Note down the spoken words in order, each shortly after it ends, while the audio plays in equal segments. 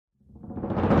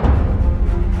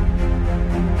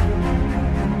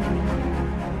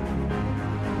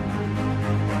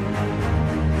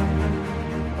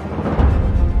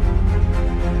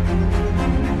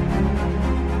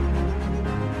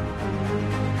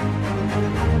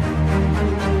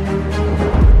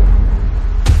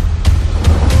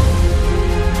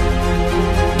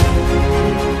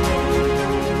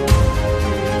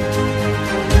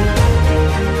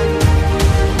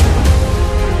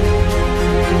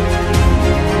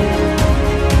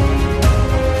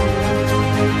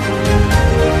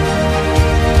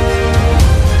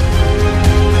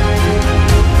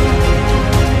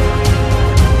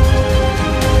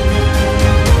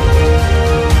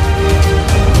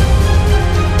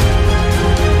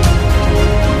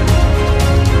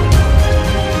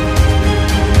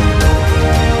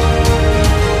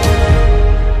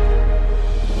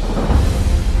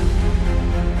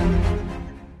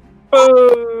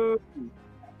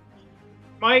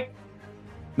Mike,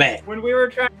 man, when we were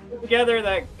trying to put together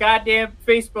that goddamn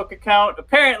Facebook account,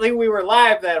 apparently we were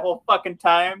live that whole fucking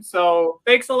time. So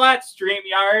thanks a lot,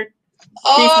 StreamYard.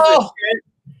 Oh,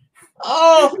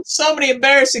 so many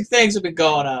embarrassing things have been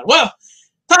going on. Well,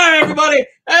 hi everybody,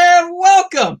 and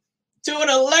welcome to an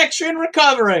election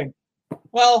recovering.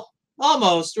 Well,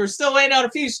 almost. We're still waiting on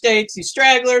a few states. These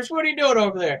stragglers, what are you doing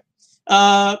over there?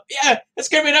 Yeah, it's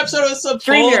gonna be an episode with some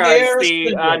StreamYard,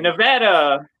 the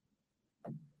Nevada.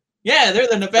 Yeah, they're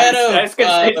the Nevada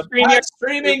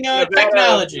streaming Nevada,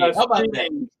 technology. How about that?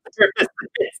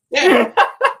 Yeah.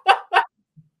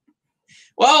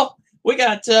 Well, we're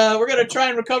gonna try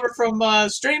and recover from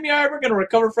StreamYard. We're gonna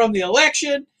recover from the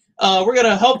election. We're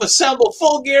gonna help assemble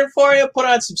full gear for you. Put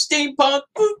on some steampunk.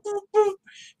 Boop, boop, boop.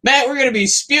 Matt, we're gonna be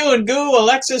spewing goo,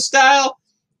 Alexa style.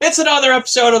 It's another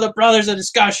episode of the Brothers of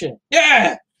Discussion.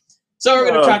 Yeah. So we're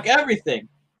gonna talk everything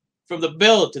from the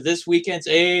build to this weekend's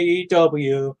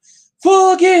AEW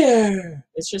full gear.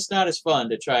 It's just not as fun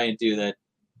to try and do that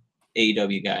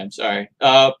AEW guy. I'm sorry.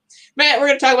 Matt, we're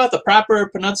going to talk about the proper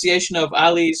pronunciation of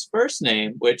Ali's first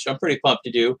name, which I'm pretty pumped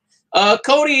to do.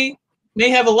 Cody may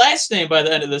have a last name by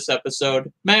the end of this episode.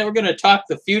 Matt, we're going to talk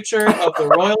the future of the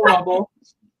Royal Rumble.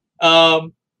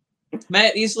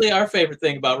 Matt, easily our favorite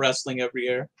thing about wrestling every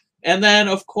year. And then,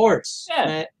 of course,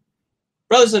 Matt,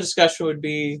 Brothers of Discussion would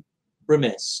be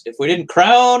remiss if we didn't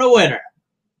crown a winner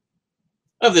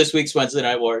of this week's Wednesday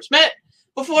Night Wars. Matt,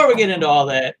 before we get into all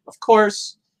that, of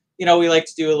course, you know, we like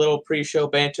to do a little pre-show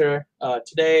banter.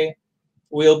 Today,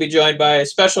 we'll be joined by a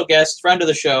special guest, friend of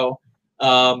the show,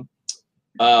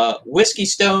 Whiskey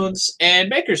Stones and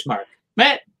Maker's Mark.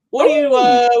 Matt, what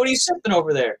are you sipping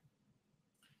over there?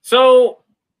 So,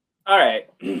 all right,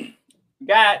 we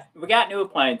got new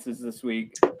appliances this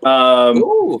week.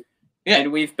 Yeah.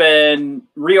 And we've been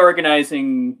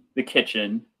reorganizing the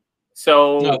kitchen.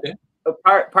 So a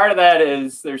part of that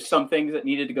is there's some things that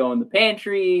needed to go in the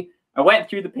pantry. I went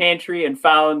through the pantry and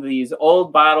found these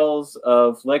old bottles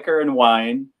of liquor and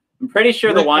wine. I'm pretty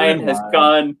sure the wine has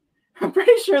gone. I'm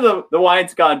pretty sure the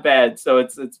wine's gone bad, so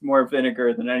it's more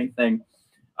vinegar than anything.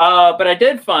 But I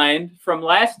did find from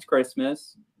last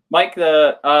Christmas, Mike,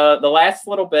 the last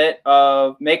little bit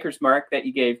of Maker's Mark that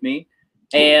you gave me,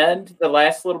 and the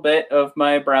last little bit of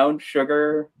my brown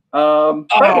sugar. Oh,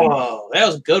 that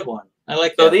was a good one. I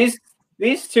like that. So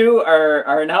these two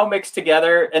are now mixed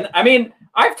together, and I mean,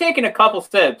 I've taken a couple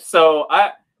sips, so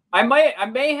I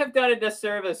may have done a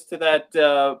disservice to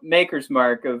that Maker's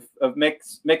Mark of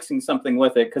mixing something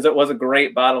with it, because it was a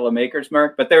great bottle of Maker's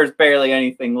Mark, but there's barely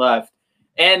anything left,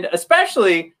 and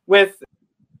especially with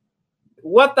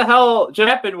what the hell just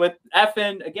happened with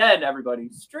effing, again, everybody,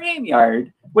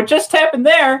 StreamYard. What just happened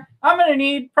there, I'm going to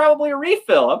need probably a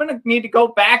refill. I'm going to need to go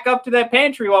back up to that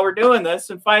pantry while we're doing this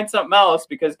and find something else,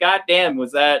 because goddamn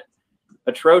was that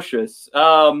atrocious.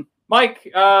 Mike,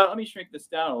 let me shrink this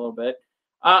down a little bit.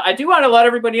 I do want to let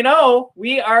everybody know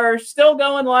we are still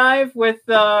going live with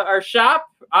our shop.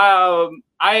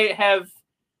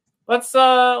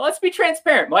 Let's be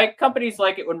transparent, Mike. Companies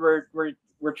like it when we're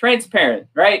transparent,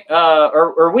 right?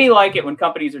 Or we like it when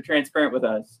companies are transparent with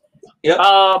us. Yep.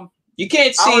 You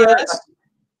can't see us.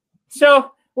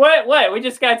 So what? We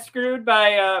just got screwed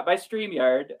by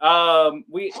StreamYard.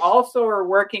 We also are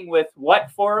working with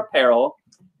What For Apparel,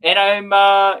 and I'm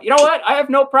you know what? I have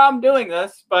no problem doing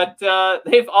this, but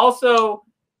they've also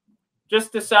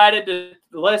just decided to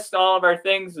list all of our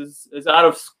things as out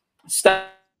of stock.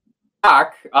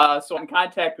 So I'm in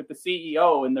contact with the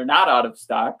CEO, and they're not out of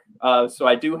stock. So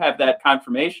I do have that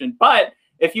confirmation. But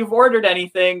if you've ordered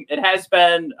anything, it has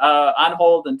been on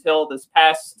hold until this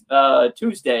past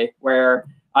Tuesday, where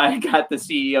I got the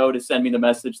CEO to send me the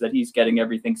message that he's getting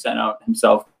everything sent out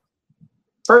himself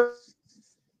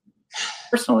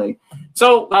personally.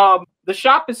 So the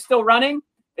shop is still running.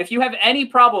 If you have any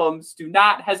problems, do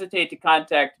not hesitate to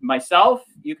contact myself.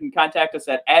 You can contact us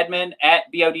at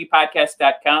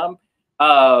admin@bodpodcast.com.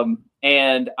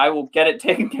 And I will get it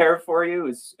taken care of for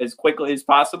you as quickly as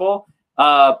possible.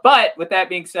 But with that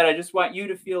being said, I just want you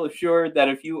to feel assured that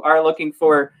if you are looking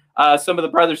for some of the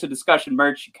Brothers of Discussion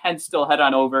merch, you can still head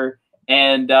on over.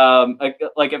 And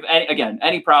like if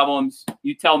any problems,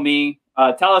 you tell me.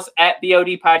 Tell us at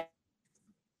BOD Podcast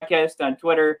on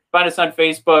Twitter. Find us on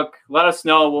Facebook. Let us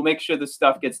know. We'll make sure this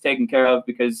stuff gets taken care of,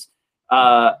 because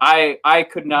I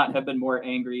could not have been more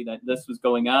angry that this was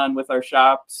going on with our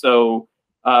shop. So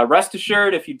rest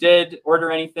assured, if you did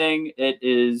order anything,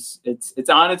 it's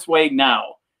on its way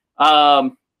now.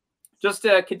 Just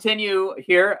to continue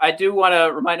here, I do want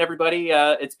to remind everybody,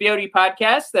 it's BOD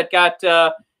Podcast that got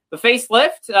the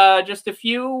facelift just a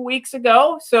few weeks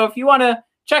ago. So if you want to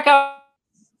check out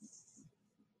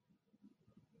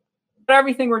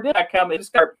everything we're doing.com.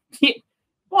 Just got,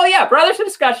 well, yeah,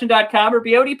 brothersofdiscussion.com or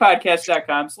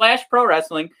bodpodcast.com/pro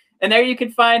wrestling. And there you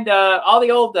can find all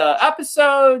the old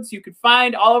episodes. You can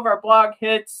find all of our blog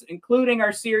hits, including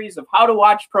our series of How to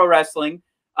Watch Pro Wrestling,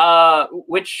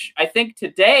 which I think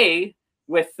today,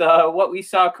 with what we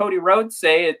saw Cody Rhodes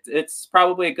say, it's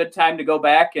probably a good time to go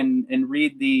back and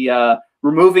read the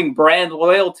removing brand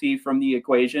loyalty from the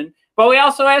equation. But we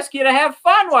also ask you to have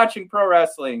fun watching pro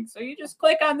wrestling. So you just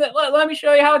click on the, let me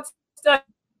show you how it's done.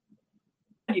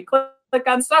 You click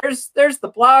on stars. There's the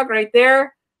blog right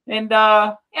there. And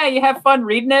yeah, you have fun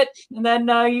reading it. And then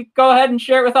you go ahead and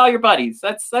share it with all your buddies.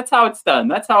 That's how it's done.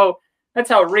 That's how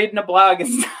reading a blog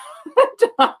is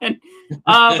done.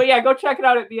 But yeah, go check it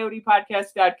out at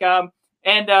bodpodcast.com.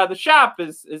 And the shop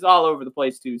is all over the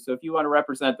place too. So if you want to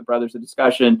represent the Brothers of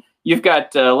Discussion, you've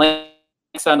got links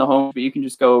on the home, but you can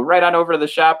just go right on over to the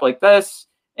shop like this.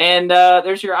 And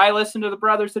there's your I Listen to the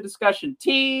Brothers of Discussion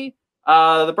tee,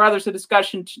 the Brothers of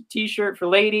Discussion t-shirt for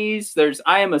ladies. There's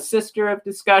I Am a Sister of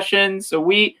Discussion. So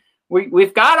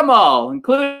we've got them all,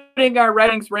 including our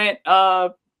Reddings Rant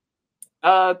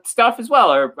stuff as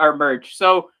well, our merch.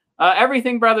 So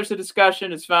everything Brothers of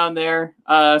Discussion is found there.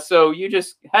 So you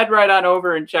just head right on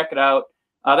over and check it out.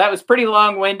 That was pretty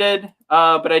long-winded,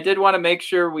 but I did want to make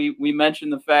sure we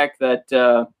mentioned the fact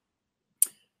that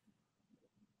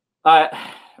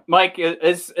Mike,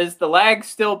 is the lag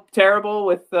still terrible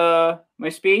with my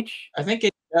speech? I think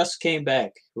it just came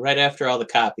back right after all the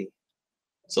copy.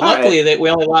 So luckily that we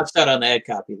only lost out on the ad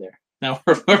copy there. Now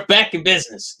we're back in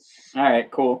business. All right,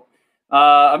 cool.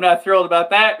 I'm not thrilled about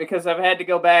that because I've had to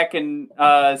go back and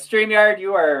StreamYard,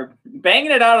 you are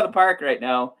banging it out of the park right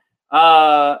now.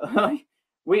 I've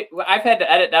had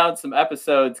to edit down some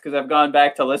episodes because I've gone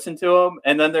back to listen to them,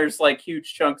 and then there's like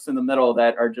huge chunks in the middle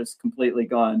that are just completely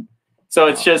gone. So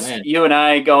it's you and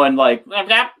I going like, and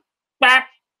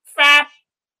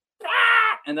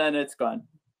then it's gone.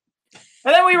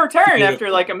 And then we return after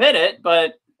like a minute,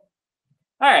 but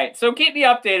all right. So keep me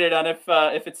updated on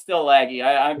if it's still laggy.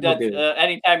 I'm dead.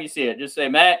 Anytime you see it, just say,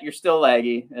 Matt, you're still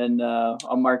laggy, and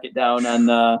I'll mark it down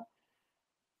on.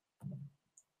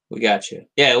 We got you.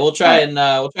 Yeah, we'll try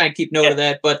and keep note of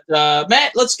that. But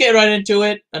Matt, let's get right into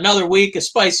it. Another week of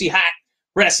spicy hot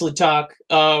wrestling talk.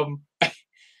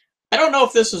 I don't know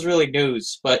if this is really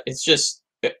news, but it's just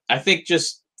I think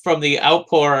just from the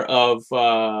outpour of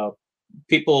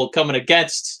people coming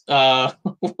against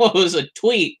what was a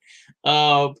tweet.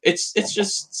 It's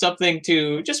just something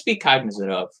to just be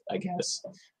cognizant of, I guess,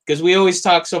 because we always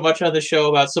talk so much on the show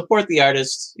about support the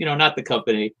artists, not the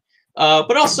company,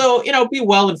 but also, be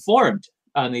well informed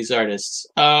on these artists.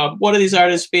 One of these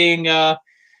artists being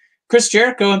Chris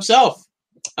Jericho himself,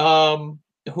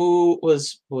 who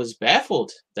was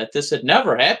baffled that this had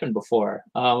never happened before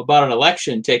about an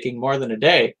election taking more than a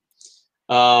day.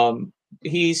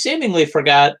 He seemingly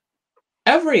forgot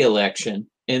every election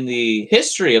in the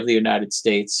history of the United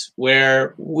States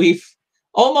where we've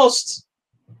almost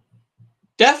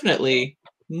definitely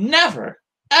never,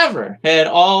 ever had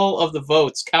all of the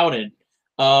votes counted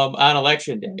on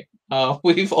election day.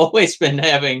 We've always been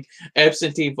having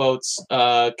absentee votes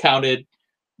counted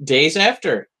days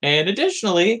after. And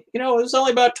additionally, it was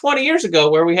only about 20 years ago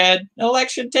where we had an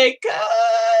election take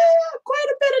quite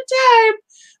a bit of time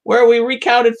where we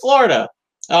recounted Florida.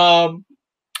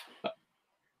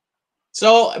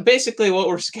 So basically what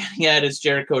we're getting at is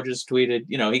Jericho just tweeted,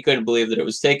 he couldn't believe that it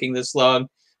was taking this long,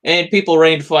 and people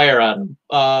rained fire on him.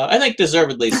 I think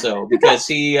deservedly so, because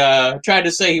he tried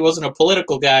to say he wasn't a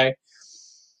political guy.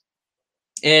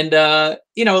 And,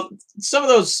 some of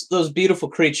those beautiful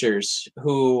creatures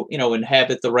who,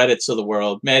 inhabit the Reddits of the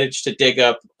world managed to dig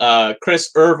up Chris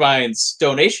Irvine's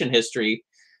donation history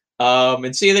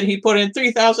and see that he put in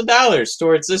 $3,000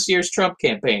 towards this year's Trump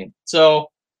campaign. So,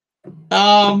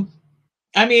 kind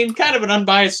of an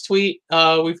unbiased tweet.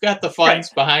 We've got the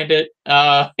funds behind it.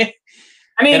 And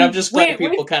I'm just glad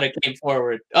people kind of came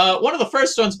forward. One of the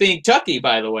first ones being Tucky,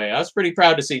 by the way. I was pretty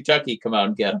proud to see Tucky come out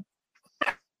and get him.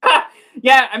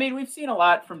 Yeah, we've seen a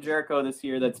lot from Jericho this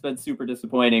year that's been super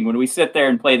disappointing. When we sit there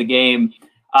and play the game,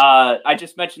 I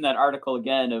just mentioned that article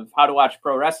again of How to Watch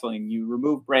Pro Wrestling. You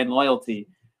remove brand loyalty.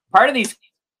 Part of these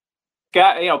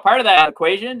guys, part of that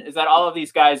equation is that all of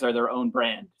these guys are their own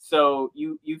brand. So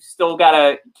you've still got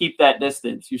to keep that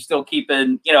distance. You're still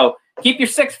keeping, keep your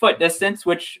 6 foot distance,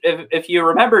 which if you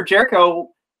remember, Jericho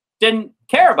didn't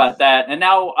care about that. And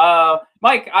now,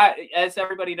 Mike, as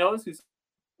everybody knows, who's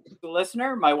the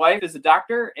listener, my wife is a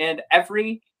doctor, and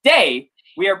every day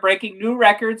we are breaking new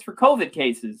records for COVID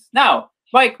cases. Now,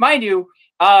 Mike, mind you,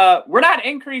 we're not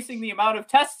increasing the amount of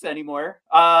tests anymore.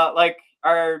 Like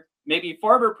our maybe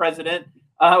former president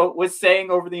was saying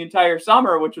over the entire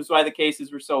summer, which was why the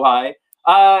cases were so high.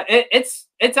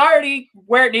 It's already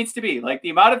where it needs to be. Like the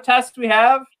amount of tests we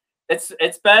have,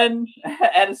 it's been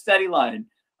at a steady line.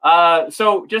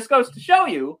 So just goes to show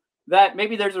you that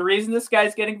maybe there's a reason this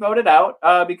guy's getting voted out,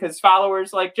 because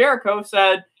followers like Jericho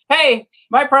said, hey,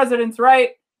 my president's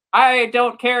right. I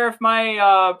don't care if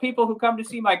my people who come to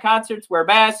see my concerts wear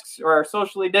masks or are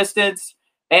socially distanced.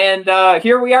 And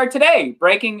here we are today,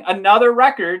 breaking another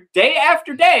record, day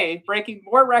after day, breaking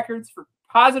more records for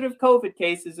positive COVID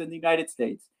cases in the United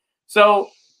States. So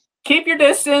keep your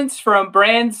distance from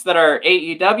brands that are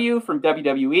AEW, from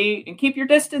WWE, and keep your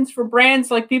distance from brands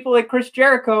like people like Chris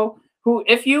Jericho, who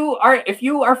if you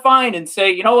are fine and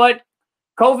say, you know what,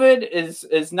 COVID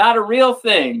is not a real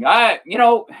thing.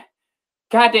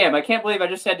 Goddamn, I can't believe I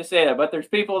just had to say that. But there's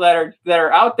people that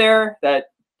are out there that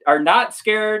are not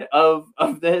scared of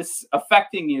this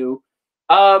affecting you.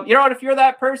 You know what? If you're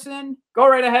that person, go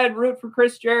right ahead, root for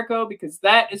Chris Jericho, because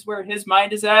that is where his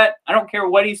mind is at. I don't care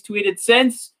what he's tweeted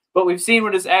since, but we've seen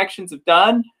what his actions have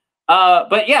done.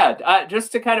 But yeah,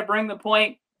 just to kind of bring the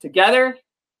point together,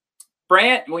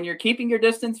 when you're keeping your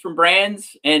distance from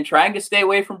brands and trying to stay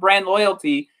away from brand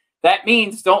loyalty, that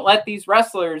means don't let these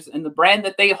wrestlers and the brand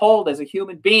that they hold as a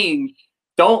human being,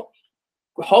 don't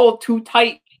hold too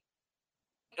tight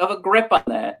of a grip on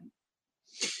that.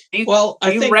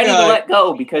 Are you ready to let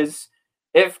go? Because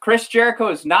if Chris Jericho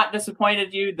has not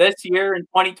disappointed you this year in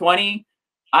 2020,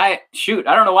 I don't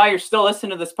know why you're still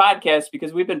listening to this podcast,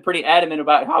 because we've been pretty adamant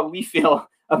about how we feel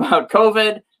about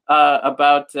COVID,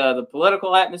 about the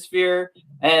political atmosphere,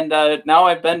 and now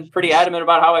I've been pretty adamant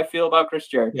about how I feel about Chris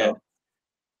Jericho. Yeah.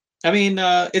 I mean,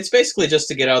 it's basically just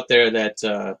to get out there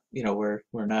that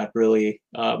we're not really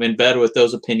in bed with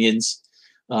those opinions.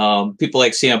 People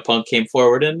like CM Punk came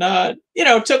forward and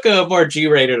took a more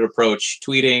G-rated approach,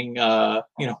 tweeting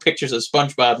pictures of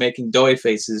SpongeBob making doughy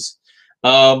faces.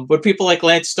 But people like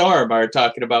Lance Storm are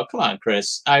talking about, come on,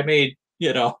 Chris, I made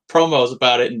promos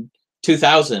about it in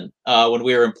 2000 when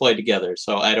we were employed together,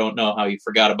 so I don't know how you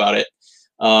forgot about it.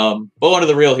 But one of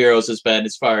the real heroes has been,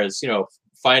 as far as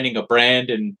finding a brand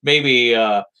and maybe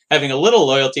having a little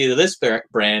loyalty to this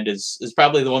brand, is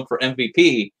probably the one for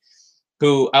MVP,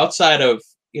 who outside of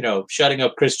shutting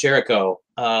up Chris Jericho,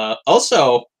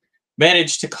 also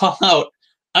managed to call out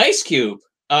Ice Cube,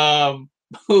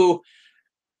 who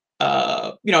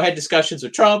had discussions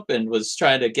with Trump and was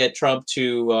trying to get Trump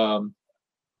to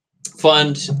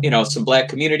fund some black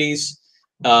communities,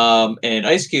 and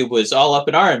Ice Cube was all up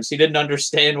in arms. He didn't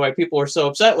understand why people were so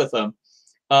upset with him.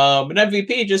 And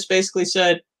MVP just basically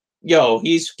said, yo,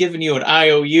 he's giving you an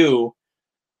IOU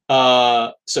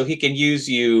so he can use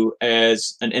you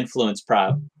as an influence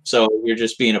prop. So you're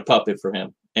just being a puppet for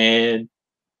him. And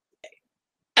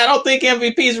I don't think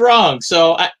MVP's wrong.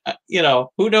 So,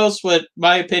 who knows what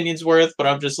my opinion's worth, but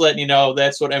I'm just letting you know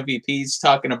that's what MVP's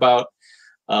talking about.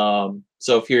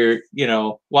 So if you're,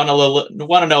 want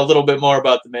to know a little bit more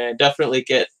about the man, definitely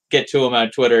get to him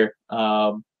on Twitter.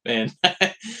 And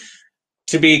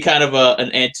to be kind of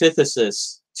an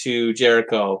antithesis to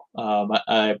Jericho,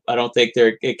 I don't think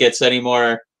it gets any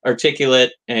more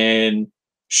articulate and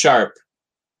sharp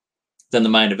than the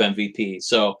mind of MVP.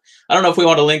 So I don't know if we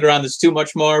want to linger on this too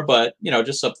much more, but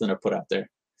just something to put out there.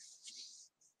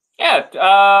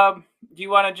 Yeah. Do you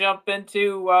want to jump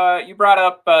into? You brought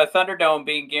up Thunderdome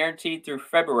being guaranteed through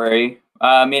February,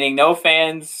 meaning no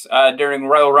fans during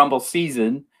Royal Rumble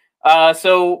season.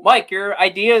 So, Mike, your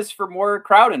ideas for more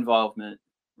crowd involvement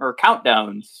or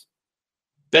countdowns?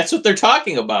 That's what they're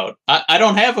talking about. I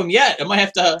don't have them yet. I might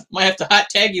have to hot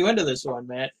tag you into this one,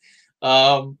 Matt.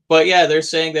 But yeah, they're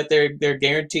saying that they're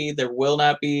guaranteed there will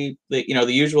not be the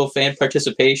usual fan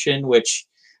participation, which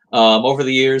over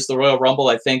the years the Royal Rumble,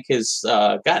 I think, has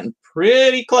gotten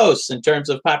pretty close in terms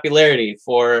of popularity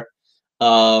for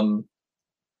in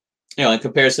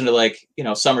comparison to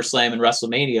SummerSlam and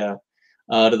WrestleMania.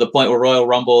 To the point where Royal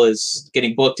Rumble is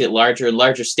getting booked at larger and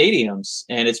larger stadiums.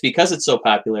 And it's because it's so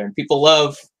popular and people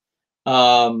love,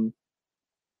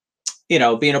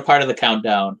 being a part of the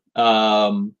countdown,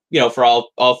 for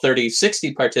all 30,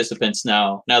 60 participants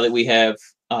now that we have,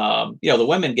 the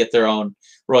women get their own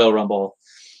Royal Rumble.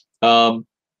 And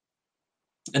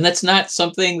that's not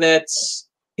something that's,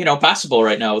 possible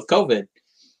right now with COVID.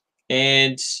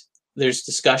 And there's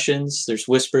discussions, there's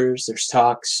whispers, there's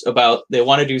talks about they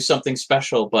want to do something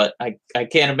special, but I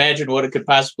can't imagine what it could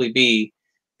possibly be,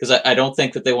 because I don't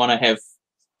think that they want to have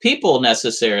people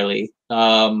necessarily.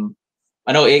 I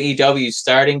know AEW is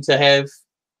starting to have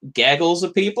gaggles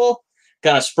of people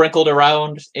kind of sprinkled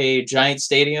around a giant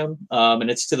stadium, and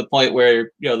it's to the point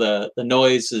where the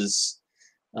noise is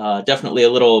definitely a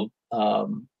little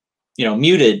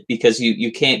muted because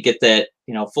you can't get that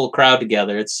full crowd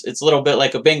together. It's a little bit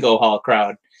like a bingo hall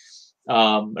crowd.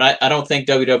 I don't think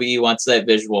WWE wants that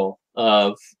visual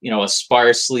of a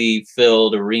sparsely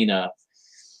filled arena.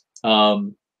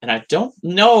 And I don't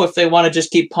know if they want to just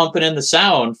keep pumping in the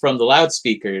sound from the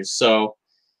loudspeakers. So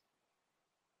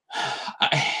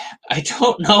I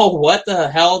don't know what the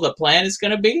hell the plan is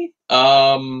going to be.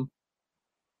 I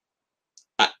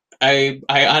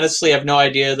honestly have no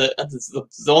idea. The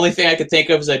only thing I could think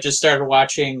of is I just started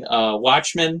watching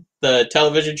Watchmen, the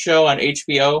television show on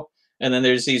HBO, and then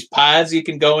there's these pods you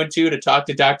can go into to talk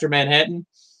to Dr. Manhattan.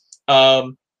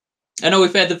 I know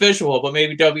we've had the visual, but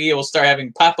maybe WWE will start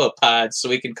having pop-up pods so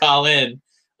we can call in,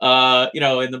 at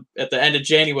the end of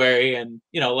January and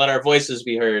let our voices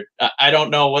be heard. I don't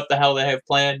know what the hell they have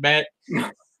planned, Matt.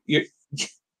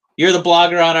 You're the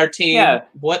blogger on our team. Yeah.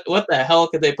 What the hell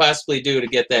could they possibly do to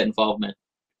get that involvement?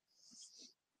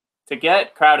 To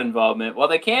get crowd involvement, well,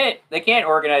 they can't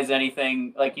organize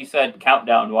anything, like you said,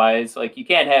 countdown wise. Like, you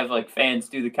can't have like fans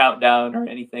do the countdown or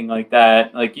anything like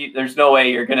that. Like, there's no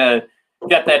way you're gonna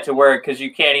get that to work, because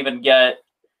you can't even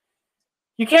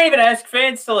ask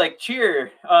fans to like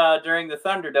cheer during the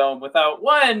Thunderdome without,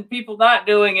 one, people not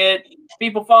doing it,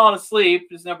 people falling asleep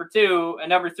is number two, and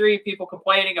number three, people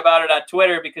complaining about it on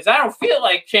Twitter because I don't feel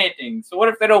like chanting. So what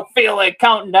if they don't feel like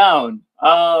counting down?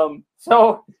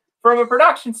 So from a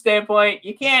production standpoint,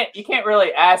 you can't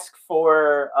really ask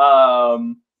for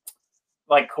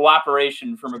like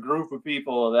cooperation from a group of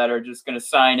people that are just going to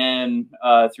sign in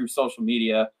through social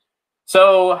media.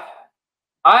 So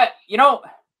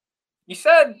you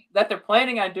said that they're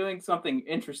planning on doing something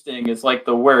interesting, is like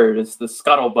the word, it's the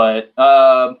scuttlebutt.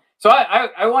 So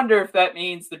I wonder if that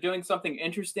means they're doing something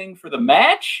interesting for the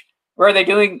match, or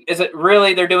is it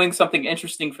really they're doing something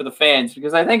interesting for the fans?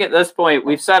 Because I think at this point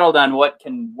we've settled on what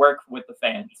can work with the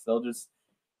fans. They'll just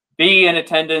be in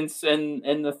attendance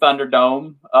in the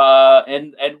Thunderdome,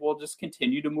 and we'll just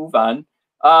continue to move on.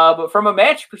 But from a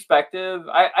match perspective,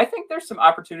 I think there's some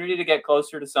opportunity to get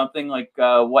closer to something like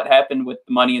what happened with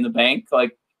the Money in the Bank.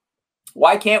 Like,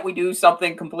 why can't we do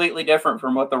something completely different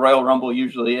from what the Royal Rumble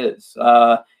usually is?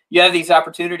 You have these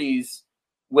opportunities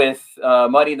with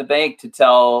Money in the Bank to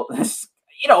tell this,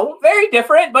 very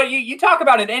different, but you talk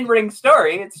about an in-ring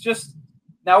story. It's just,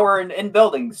 now we're an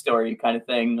in-building story kind of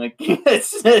thing. Like,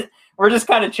 we're just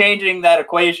kind of changing that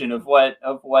equation of what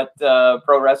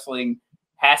pro wrestling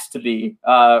has to be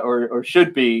or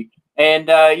should be, and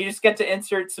you just get to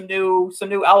insert some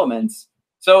new elements.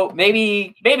 So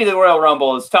maybe the Royal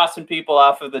Rumble is tossing people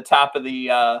off of the top of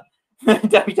the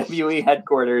WWE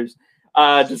headquarters,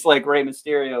 just like Rey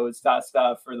Mysterio was tossed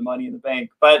off for the Money in the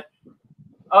Bank. But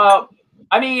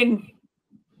I mean,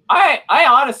 I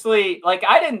honestly, like,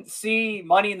 I didn't see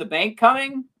Money in the Bank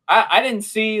coming. I didn't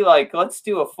see, like, let's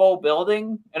do a full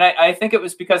building. And I think it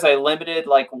was because I limited,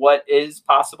 like, what is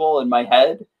possible in my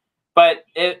head. But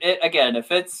again,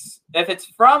 if it's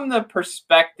from the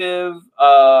perspective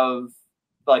of,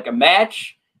 like, a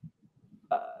match,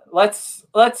 let's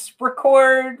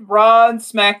record Raw and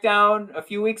SmackDown a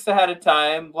few weeks ahead of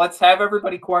time. Let's have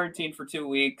everybody quarantined for 2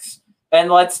 weeks. And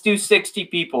let's do 60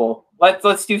 people.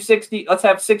 Let's do 60. Let's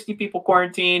have 60 people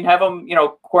quarantined. Have them,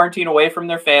 quarantine away from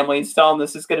their families. Tell them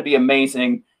this is going to be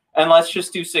amazing. And let's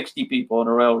just do 60 people in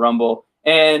a Royal Rumble.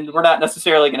 And we're not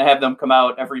necessarily going to have them come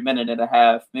out every minute and a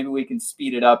half. Maybe we can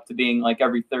speed it up to being like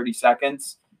every 30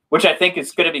 seconds, which I think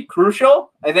is going to be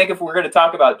crucial. I think if we're going to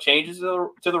talk about changes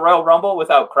to the Royal Rumble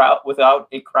without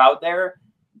a crowd there,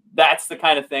 that's the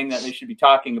kind of thing that they should be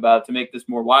talking about to make this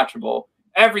more watchable.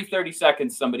 Every 30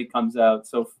 seconds somebody comes out.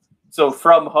 So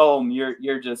from home,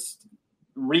 you're just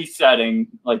resetting,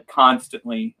 like,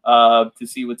 constantly to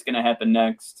see what's going to happen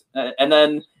next. And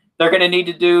then they're going to need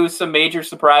to do some major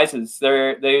surprises.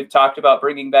 They've talked about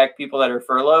bringing back people that are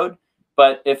furloughed,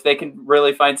 but if they can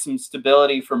really find some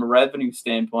stability from a revenue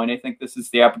standpoint, I think this is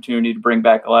the opportunity to bring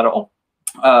back a lot of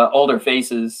older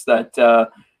faces that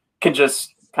can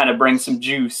just kind of bring some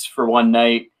juice for one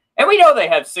night. And we know they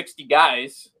have 60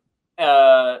 guys.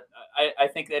 I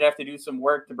think they'd have to do some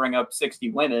work to bring up 60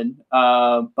 women.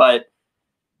 But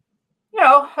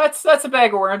that's a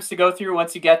bag of worms to go through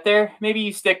once you get there. Maybe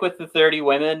you stick with the 30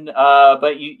 women,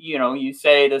 but you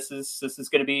say this is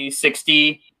going to be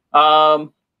 60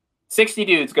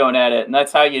 dudes going at it, and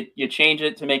that's how you change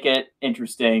it to make it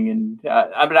interesting. And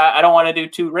I don't want to do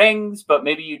 2 rings, but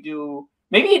maybe you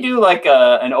do like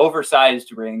an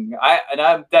oversized ring.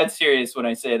 I'm dead serious when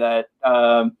I say that.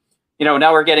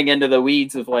 Now we're getting into the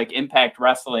weeds of, like, Impact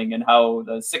Wrestling and how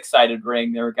the 6-sided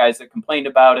ring, there were guys that complained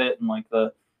about it, and, like,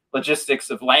 the logistics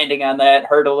of landing on that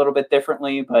hurt a little bit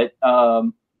differently. But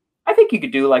I think you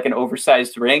could do like an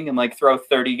oversized ring and like throw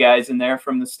 30 guys in there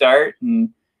from the start and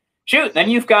shoot. Then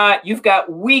you've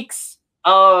got weeks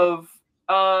of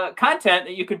content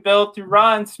that you could build through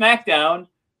Raw and SmackDown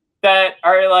that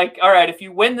are like, all right, if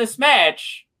you win this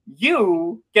match,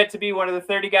 you get to be one of the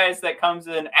 30 guys that comes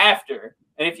in after.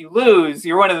 And if you lose,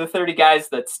 you're one of the 30 guys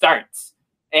that starts.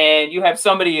 And you have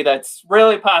somebody that's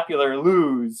really popular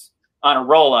lose on a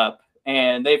roll up,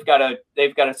 and they've got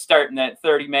to start in that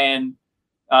 30-man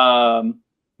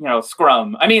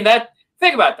scrum. I mean,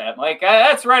 think about that. Like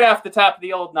that's right off the top of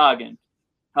the old noggin.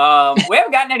 We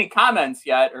haven't gotten any comments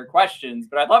yet or questions,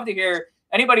 but I'd love to hear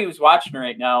anybody who's watching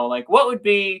right now, like what would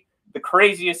be the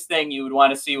craziest thing you would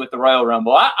want to see with the Royal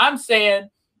Rumble? I'm saying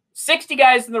 60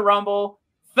 guys in the Rumble,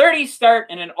 30 start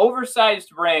in an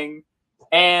oversized ring,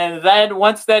 and then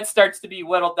once that starts to be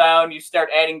whittled down, you start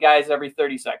adding guys every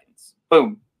 30 seconds.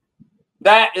 Boom.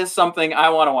 That is something I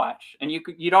want to watch. And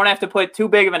you don't have to put too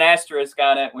big of an asterisk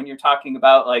on it when you're talking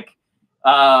about like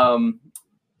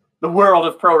the world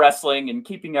of pro wrestling and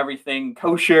keeping everything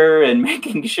kosher and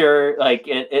making sure like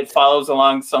it follows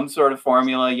along some sort of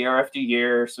formula year after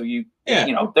year. So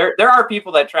there are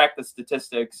people that track the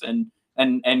statistics and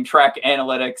track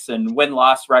analytics and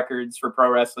win-loss records for pro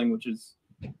wrestling, which is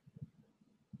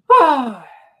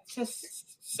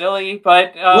just silly,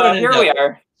 but here we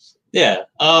are. Yeah.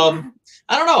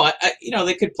 I don't know.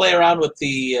 They could play around with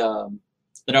the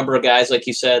number of guys, like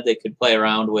you said. They could play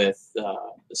around with the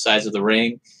size of the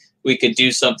ring. We could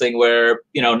do something where,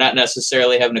 not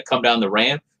necessarily having to come down the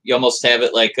ramp. You almost have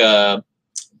it like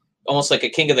almost like a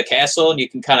King of the Castle, and you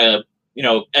can kind of,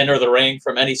 enter the ring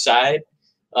from any side.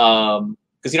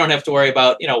 Because you don't have to worry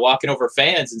about, walking over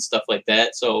fans and stuff like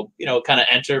that. So, kind of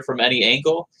enter from any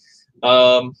angle.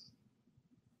 I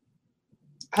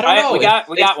don't know. We got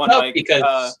one, Mike.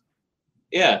 Because,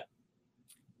 yeah.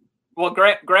 Well,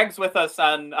 Greg's with us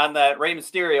on that Rey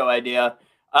Mysterio idea.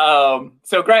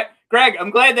 So Greg,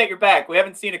 I'm glad that you're back. We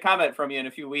haven't seen a comment from you in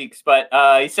a feu weeks, but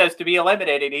he says to be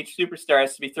eliminated, each superstar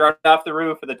has to be thrown off the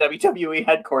roof of the WWE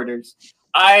headquarters.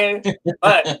 Like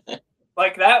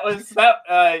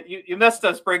you missed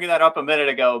us bringing that up a minute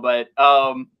ago, but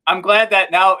I'm glad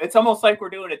that now it's almost like we're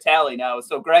doing a tally now.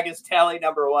 So Greg is tally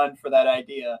number 1 for that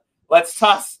idea. Let's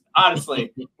toss,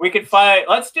 honestly, we could find,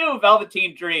 let's do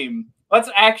Velveteen Dream. Let's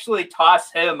actually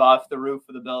toss him off the roof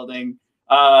of the building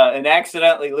and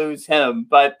accidentally lose him.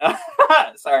 But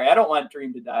sorry, I don't want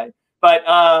Dream to die. But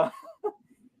I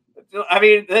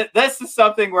mean, this is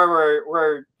something where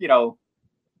we're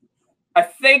I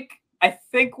think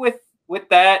with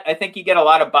that, I think you get a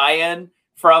lot of buy-in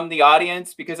from the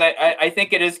audience, because I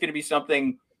think it is going to be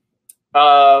something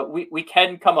we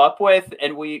can come up with,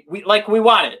 and we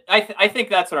want it. I think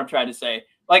that's what I'm trying to say.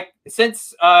 Like,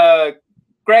 since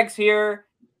Greg's here,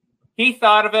 he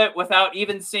thought of it without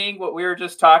even seeing what we were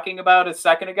just talking about a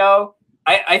second ago.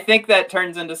 I think that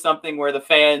turns into something where the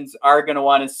fans are going to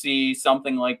want to see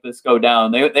something like this go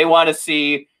down. They want to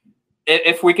see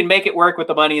if we can make it work with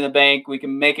the Money in the Bank, we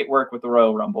can make it work with the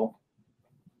Royal Rumble.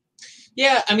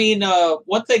 Yeah, I mean,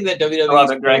 one thing that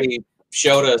WWE really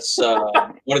showed us,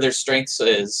 one of their strengths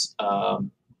is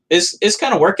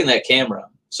kind of working that camera.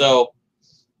 So,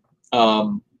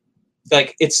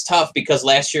 it's tough because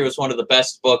last year was one of the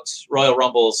best booked Royal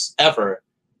Rumbles ever.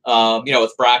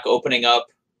 With Brock opening up,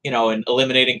 and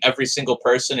eliminating every single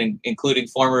person, including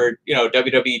former,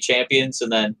 WWE champions,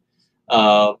 and then,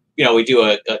 we do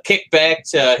a kickback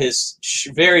to his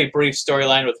very brief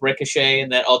storyline with Ricochet,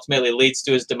 and that ultimately leads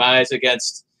to his demise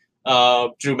against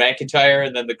Drew McIntyre,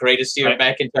 and then the greatest year of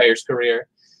McIntyre's career.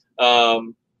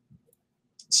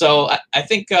 So I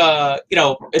think,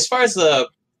 as far as the,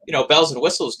 bells and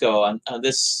whistles go on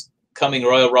this coming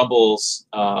Royal Rumble's,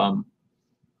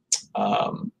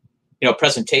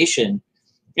 presentation,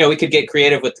 we could get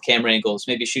creative with the camera angles,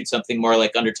 maybe shoot something more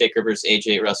like Undertaker versus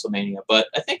AJ at WrestleMania. But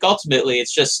I think ultimately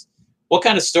it's just, what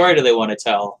kind of story do they want to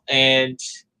tell? And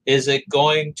is it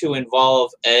going to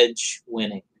involve Edge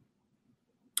winning?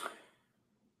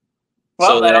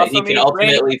 Well, so that he can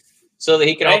ultimately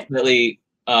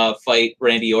fight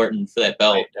Randy Orton for that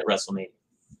belt at WrestleMania.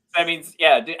 I mean,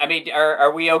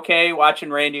 are we okay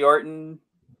watching Randy Orton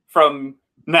from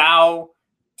now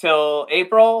till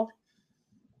April?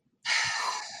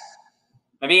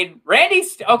 I mean,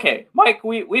 Randy's okay, Mike.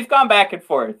 We've gone back and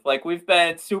forth. Like, we've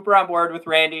been super on board with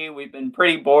Randy. We've been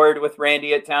pretty bored with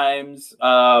Randy at times.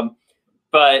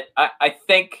 But I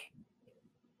think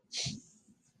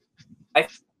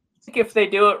if they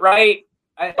do it right,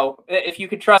 if you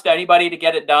could trust anybody to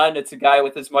get it done, it's a guy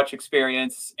with as much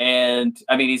experience. And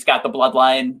I mean, he's got the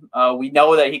bloodline. We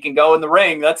know that he can go in the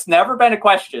ring. That's never been a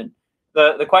question.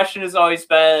 the question has always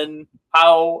been,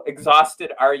 how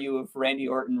exhausted are you of Randy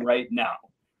Orton right now?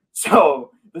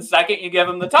 So the second you give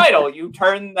him the title, you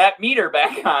turn that meter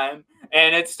back on,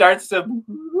 and it starts to.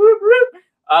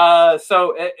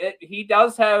 So he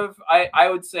does have, I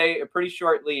would say, a pretty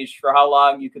short leash for how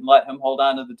long you can let him hold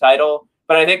on to the title.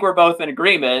 But I think we're both in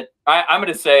agreement. I'm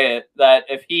going to say it that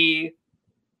if he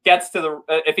gets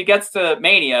to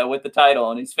Mania with the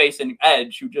title and he's facing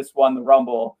Edge, who just won the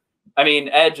Rumble, I mean,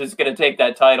 Edge is going to take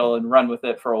that title and run with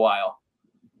it for a while.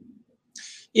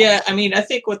 Yeah, I mean, I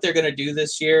think what they're going to do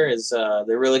this year is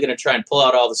they're really going to try and pull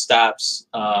out all the stops.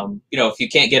 If you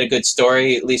can't get a good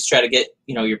story, at least try to get,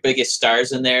 your biggest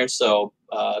stars in there. So,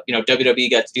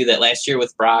 WWE got to do that last year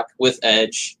with Brock, with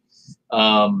Edge.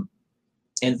 And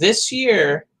this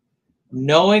year,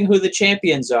 knowing who the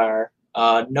champions are,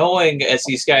 knowing as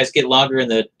these guys get longer in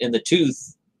the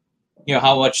tooth,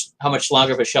 how much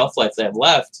longer of a shelf life they have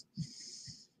left,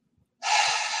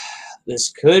 this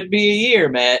could be a year,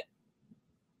 Matt,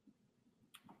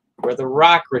 where The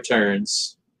Rock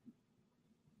returns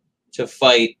to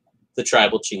fight the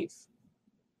Tribal Chief.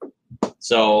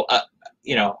 So, I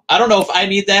don't know if I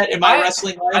need that in my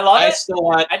wrestling life. I still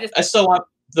want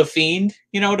the Fiend,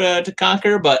 to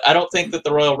conquer, but I don't think that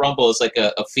the Royal Rumble is like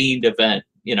a Fiend event,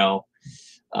 If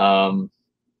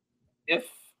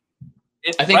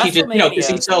I think he just, because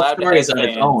he tells stories on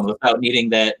his own without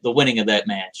needing the winning of that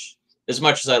match. As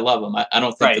much as I love him, I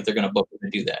don't think that they're going to book him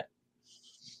to do that.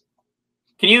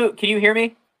 Can you hear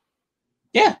me?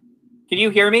 Yeah. Can you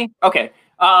hear me? Okay.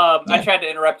 Yeah. I tried to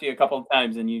interrupt you a couple of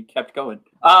times and you kept going.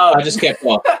 I just kept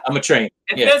going. I'm a train.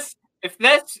 If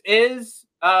this is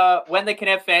when they can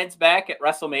have fans back at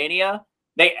WrestleMania,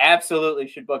 they absolutely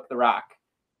should book The Rock.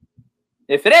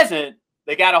 If it isn't,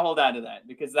 they got to hold on to that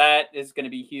because that is going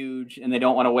to be huge, and they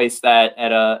don't want to waste that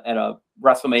at a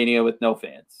WrestleMania with no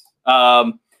fans.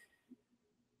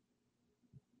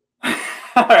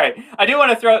 All right. I do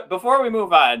want to before we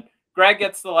move on, Greg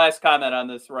gets the last comment on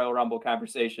this Royal Rumble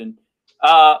conversation.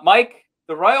 Mike,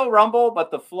 the Royal Rumble,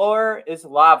 but the floor is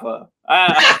lava.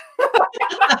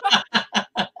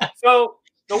 So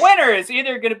the winner is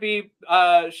either going to be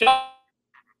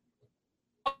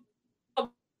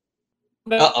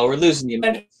we're losing you,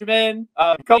 Benjamin,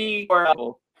 Cody,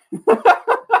 or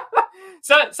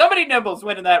so somebody nibbles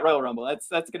winning that Royal Rumble. That's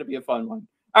going to be a fun one.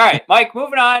 All right, Mike,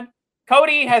 moving on.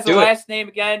 Cody has a last name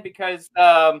again because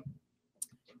WWE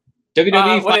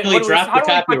finally dropped the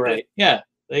copyright. Yeah.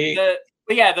 The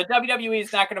WWE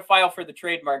is not going to file for the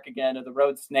trademark again of the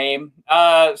Rhodes name.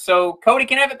 So Cody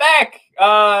can have it back.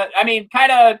 I mean,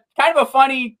 kind of a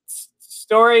funny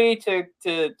story to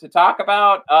talk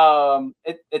about.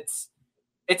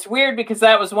 It's weird because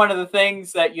that was one of the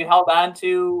things that you held on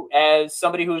to as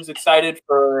somebody who was excited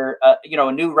for a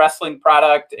new wrestling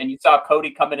product, and you saw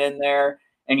Cody coming in there.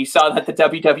 And you saw that the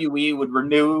WWE would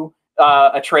renew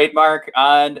a trademark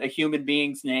on a human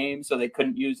being's name, so they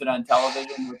couldn't use it on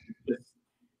television, which is just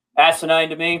asinine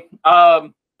to me.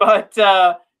 Now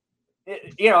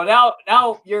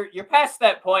you're past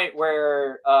that point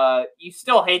where you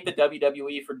still hate the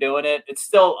WWE for doing it. It's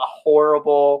still a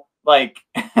horrible,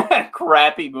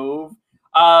 crappy move.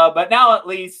 But now at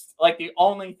least, the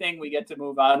only thing we get to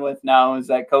move on with now is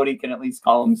that Cody can at least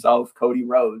call himself Cody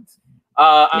Rhodes.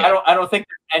 I don't think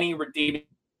there's any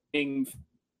redeeming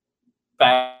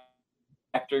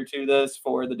factor to this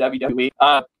for the WWE.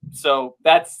 So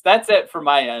that's it for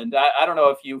my end. I don't know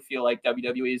if you feel like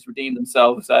WWE has redeemed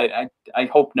themselves. I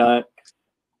hope not.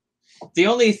 The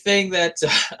only thing that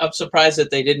I'm surprised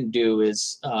that they didn't do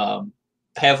is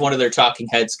have one of their talking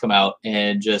heads come out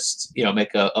and just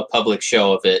make a public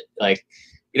show of it.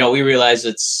 We realize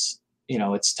it's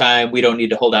time. We don't need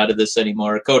to hold out of this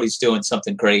anymore. Cody's doing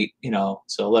something great,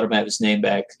 so let him have his name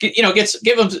back. Give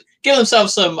himself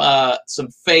some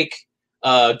fake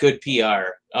good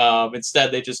PR.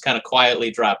 Instead, they just kind of quietly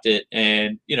dropped it,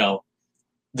 and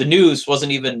the news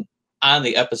wasn't even on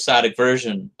the episodic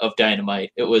version of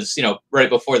Dynamite. It was right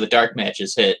before the dark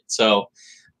matches hit. So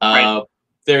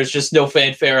there's just no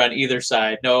fanfare on either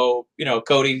side. No,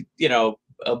 Cody,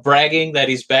 bragging that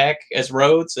he's back as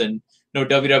Rhodes, and no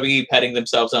WWE patting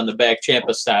themselves on the back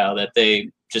Ciampa style that they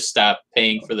just stopped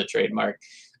paying for the trademark.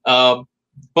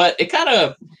 But it kind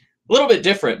of a little bit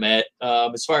different, Matt,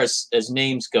 as far as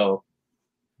names go.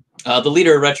 The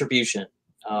leader of Retribution,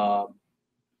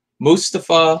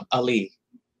 Mustafa Ali.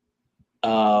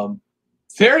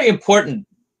 Very important,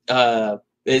 as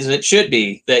it should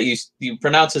be, that you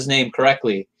pronounce his name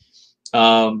correctly.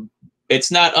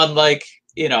 It's not unlike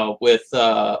with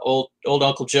old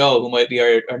Uncle Joe, who might be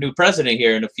our new president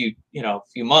here in a few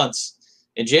months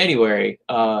in January.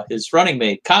 His running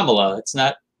mate Kamala. It's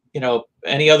not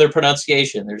any other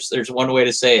pronunciation. There's one way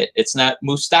to say it. It's not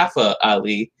Mustafa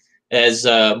Ali, as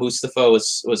Mustafa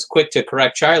was quick to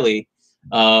correct Charlie.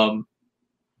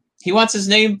 He wants his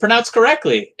name pronounced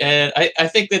correctly, and I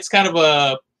think that's kind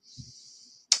of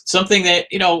something that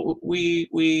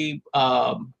we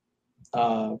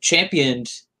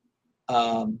championed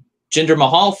Jinder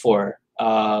Mahal for.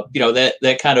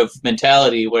 That kind of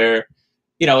mentality where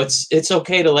it's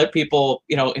okay to let people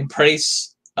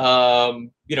embrace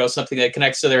something that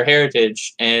connects to their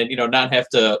heritage, and not have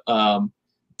to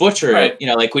butcher Right.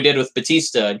 it, like we did with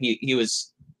Batista. And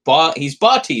he's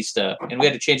Bautista, and we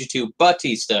had to change it to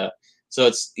Batista, so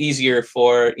it's easier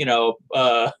for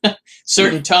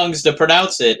certain tongues to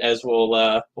pronounce it, as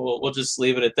we'll just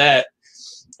leave it at that.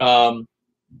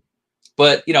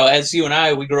 But as you and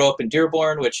I, we grew up in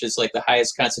Dearborn, which is like the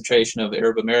highest concentration of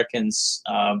Arab Americans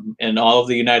in all of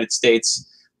the United States.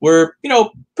 We're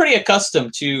pretty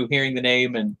accustomed to hearing the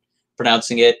name and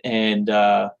pronouncing it, and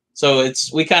so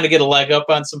we kind of get a leg up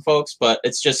on some folks, but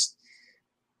it's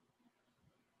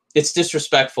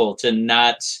disrespectful to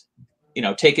not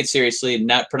take it seriously and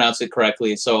not pronounce it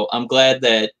correctly. So I'm glad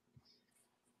that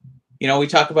we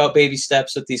talk about baby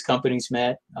steps with these companies,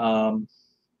 Matt.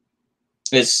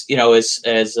 As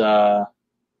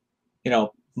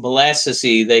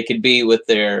molassesy they can be with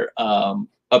their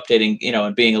updating,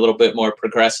 and being a little bit more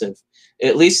progressive.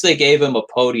 At least they gave him a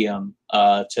podium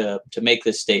to make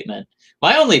this statement.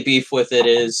 My only beef with it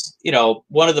is,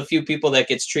 one of the few people that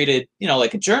gets treated,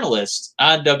 like a journalist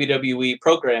on WWE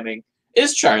programming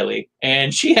is Charlie,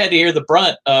 and she had to hear the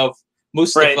brunt of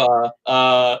Mustafa,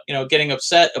 getting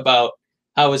upset about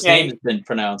how his name has been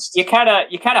pronounced. You kind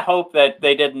of hope that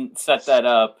they didn't set that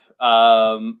up,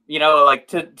 like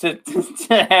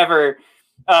to have her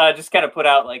just kind of put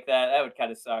out like that. That would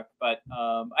kind of suck. But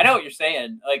I know what you're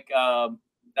saying. Like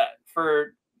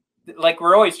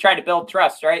we're always trying to build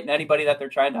trust, right? And anybody that they're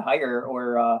trying to hire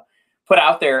or put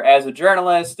out there as a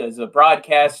journalist, as a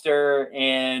broadcaster,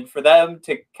 and for them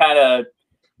to kind of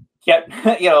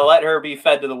let her be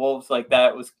fed to the wolves like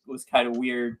that was kind of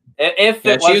weird. If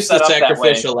it was she was the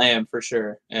sacrificial lamb for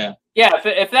sure. Yeah.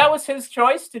 If that was his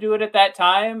choice to do it at that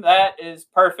time, that is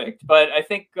perfect. But I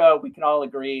think we can all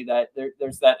agree that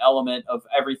there's that element of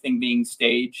everything being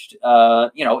staged.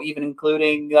 Even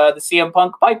including the CM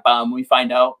Punk pipe bomb. We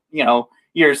find out,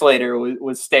 years later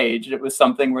was staged. It was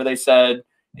something where they said,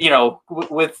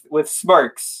 with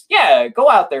smirks, yeah, go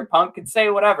out there, Punk, and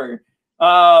say whatever.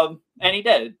 And he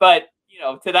did, but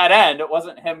to that end, it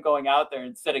wasn't him going out there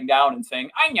and sitting down and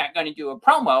saying, I'm not going to do a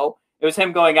promo. It was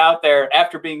him going out there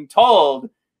after being told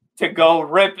to go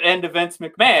rip into Vince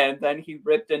McMahon. Then he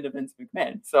ripped into Vince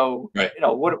McMahon. So, right.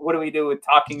 What do we do with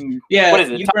talking? Yeah. What is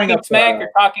it? Talking Smack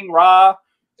or Talking Raw?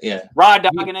 Yeah. Raw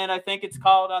Dogging In, I think it's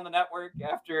called on the network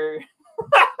after.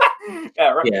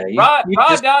 Raw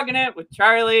Dogging It with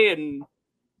Charlie and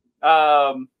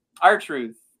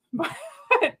R-Truth.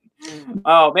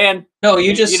 Oh man! No, I'm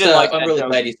really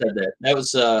glad you said that. That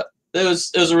was it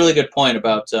was a really good point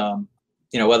about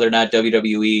whether or not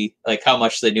WWE, like how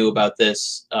much they knew about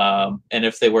this, and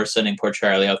if they were sending poor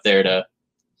Charlie out there to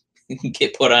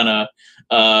get put on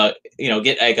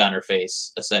get egg on her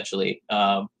face, essentially,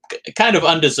 kind of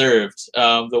undeserved.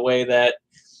 The way that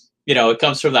it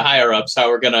comes from the higher ups, how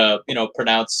we're gonna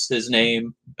pronounce his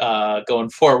name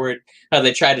going forward. How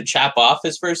they tried to chop off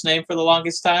his first name for the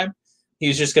longest time. He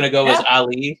was just going to go as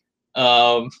Ali.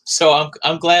 So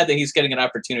I'm glad that he's getting an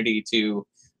opportunity to,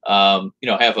 have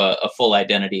a full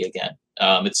identity again.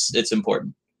 It's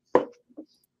important.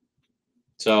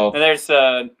 So there's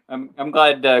I'm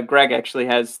glad Greg actually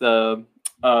has the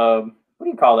what do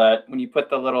you call that when you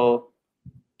put the little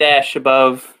dash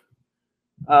above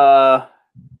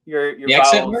your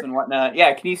vowels and whatnot?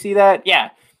 Yeah, can you see that? Yeah,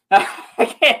 I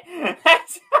can't.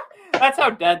 That's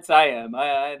how dense I am.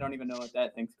 I don't even know what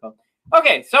that thing's called.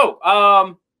 Okay, so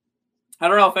I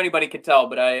don't know if anybody could tell,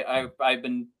 but I've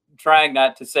been trying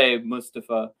not to say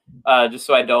Mustafa, just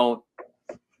so I don't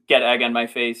get egg on my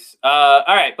face. All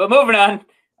right, but moving on.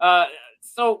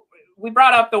 So we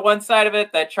brought up the one side of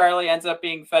it that Charlie ends up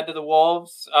being fed to the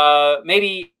wolves.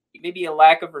 Maybe a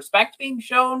lack of respect being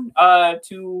shown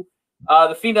to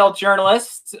the female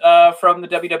journalists from the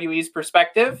WWE's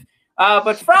perspective.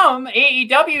 But from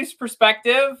AEW's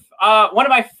perspective, one of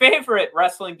my favorite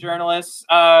wrestling journalists,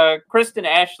 Kristen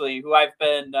Ashley, who I've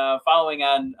been following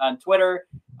on Twitter,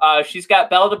 she's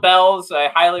got Bell to Bells. I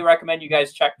highly recommend you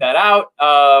guys check that out.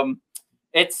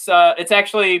 It's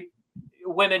actually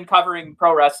women covering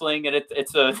pro wrestling, and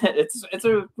it's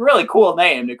a really cool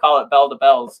name to call it Bell to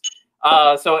Bells.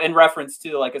 So in reference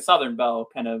to like a Southern Belle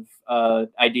kind of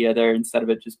idea there, instead of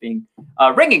it just being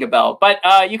ringing a bell. But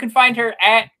you can find her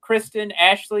at Kristen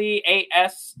Ashley,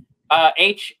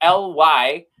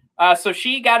 ASHLY. So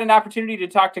she got an opportunity to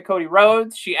talk to Cody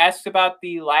Rhodes. She asked about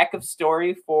the lack of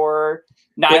story for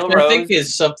Nyla Rose. I think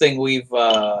is something we've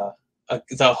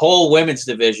the whole women's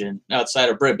division outside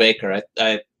of Britt Baker.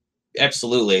 I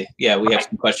absolutely, yeah, we have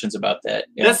some questions about that.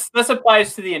 Yeah. This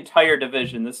applies to the entire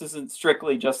division. This isn't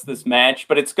strictly just this match,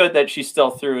 but it's good that she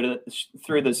still threw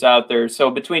this out there.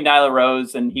 So between Nyla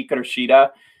Rose and Hikaru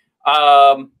Shida,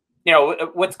 you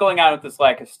know, what's going on with this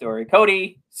lack of story?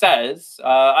 Cody says,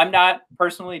 "I'm not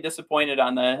personally disappointed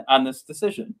on this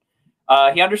decision.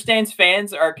 He understands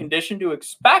fans are conditioned to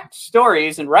expect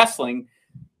stories in wrestling,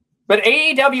 but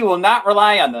AEW will not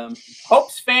rely on them.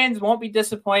 Hopes fans won't be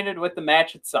disappointed with the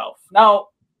match itself." Now,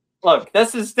 look,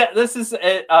 this is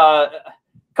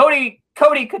Cody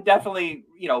could definitely,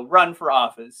 you know, run for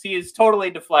office. He is totally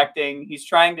deflecting. He's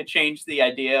trying to change the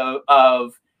idea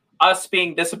of us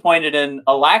being disappointed in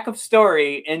a lack of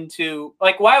story into,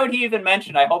 like, why would he even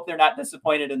mention, I hope they're not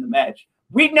disappointed in the match?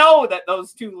 We know that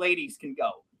those two ladies can go.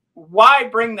 Why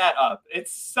bring that up?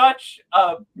 It's such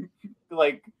a,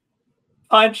 like,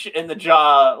 punch in the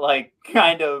jaw, like,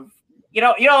 kind of, you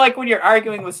know, like when you're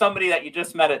arguing with somebody that you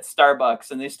just met at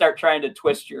Starbucks and they start trying to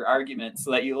twist your argument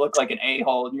so that you look like an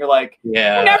a-hole, and you're like,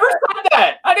 yeah, I never said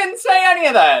that. I didn't say any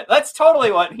of that. That's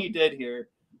totally what he did here.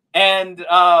 And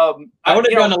I would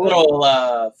have done a little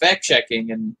fact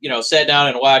checking and, you know, sat down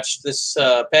and watched this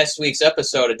past week's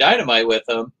episode of Dynamite with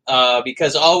him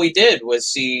because all we did was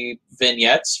see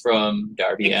vignettes from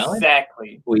Darby Allin.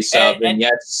 Exactly. We saw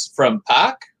vignettes from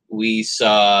Pac. We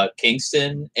saw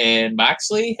Kingston and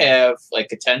Moxley have like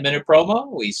a 10-minute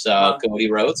promo. We saw Cody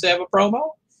Rhodes have a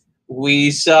promo.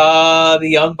 We saw the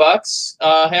Young Bucks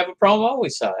have a promo. We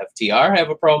saw FTR have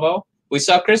a promo. We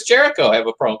saw Chris Jericho have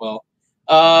a promo.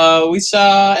 We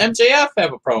saw MJF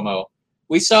have a promo.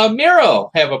 We saw Miro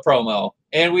have a promo.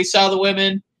 And we saw the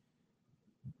women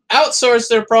outsource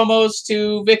their promos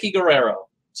to Vicky Guerrero.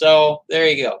 So there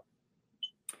you go.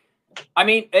 I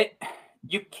mean,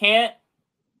 you can't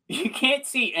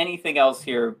see anything else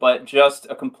here but just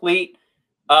a complete,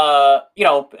 you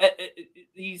know,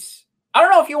 these, I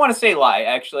don't know if you want to say lie,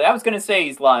 actually. I was going to say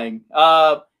he's lying.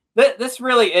 This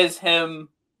really is him,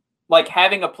 like,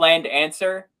 having a planned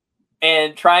answer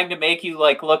and trying to make you,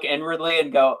 like, look inwardly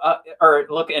and go, or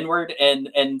look inward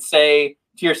and say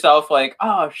to yourself, like,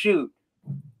 oh, shoot.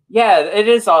 Yeah, it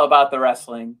is all about the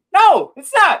wrestling. No,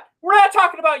 it's not. We're not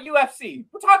talking about UFC.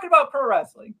 We're talking about pro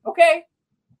wrestling, okay?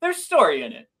 There's story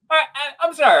in it.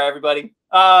 I'm sorry, everybody.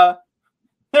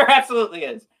 There absolutely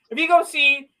is. If you go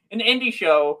see an indie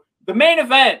show, the main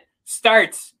event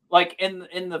starts, like,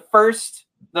 in the first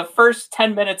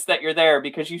 10 minutes that you're there,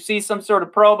 because you see some sort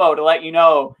of promo to let you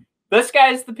know this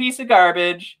guy's the piece of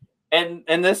garbage and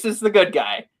this is the good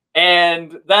guy.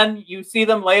 And then you see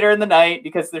them later in the night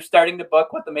because they're starting to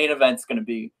book what the main event's going to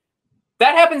be.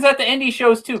 That happens at the indie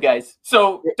shows too, guys.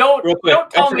 So don't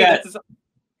tell me this is...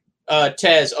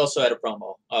 Taz also had a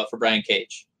promo for Brian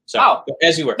Cage. So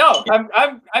as you were. No,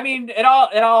 yeah. I mean, it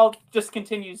all just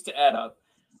continues to add up.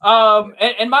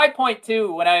 And my point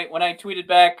too, when I tweeted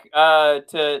back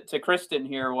to Kristen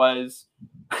here was,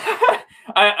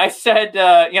 I said,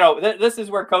 you know, this is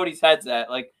where Cody's head's at.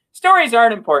 Like, stories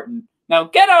aren't important. Now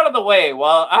get out of the way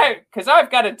because I've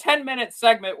got a 10-minute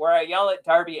segment where I yell at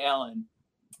Darby Allin.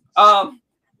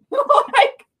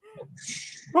 Like,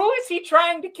 who is he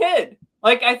trying to kid?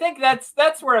 Like, I think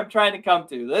that's where I'm trying to come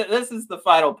to. This is the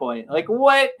final point. Like,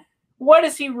 what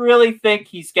does he really think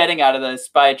he's getting out of this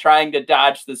by trying to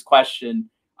dodge this question?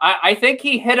 I think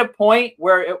he hit a point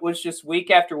where it was just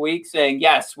week after week saying,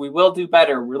 yes, we will do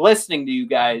better. We're listening to you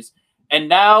guys. And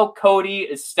now Cody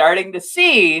is starting to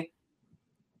see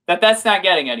that that's not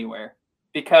getting anywhere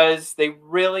because they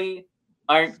really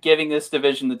aren't giving this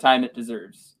division the time it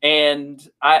deserves. And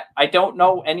I don't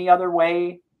know any other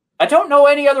way. I don't know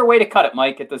any other way to cut it,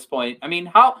 Mike, at this point. I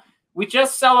mean, we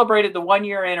just celebrated the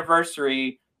 1-year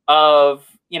anniversary of,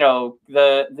 you know,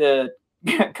 the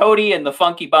Cody and the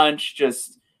Funky Bunch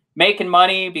just making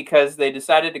money because they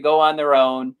decided to go on their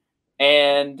own.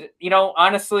 And, you know,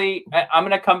 honestly, I'm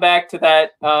going to come back to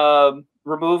that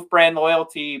remove brand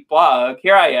loyalty blog.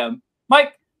 Here I am.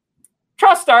 Mike,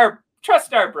 trust our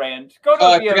brand. Go to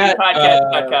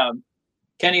BOVpodcast.com.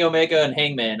 Kenny Omega and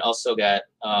Hangman also got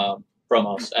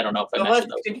promos. I don't know if I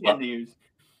mentioned those. Continues.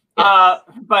 Yeah.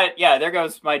 But yeah, there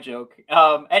goes my joke.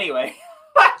 Anyway,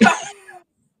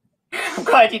 I'm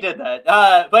glad you did that.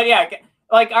 But yeah,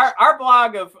 like our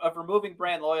blog of removing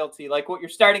brand loyalty, like what you're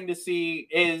starting to see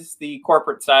is the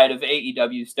corporate side of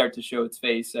AEW start to show its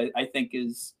face. I think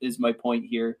is my point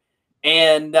here,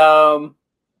 and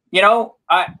you know,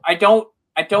 I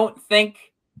don't think.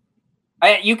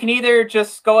 You can either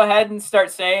just go ahead and start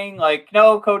saying, like,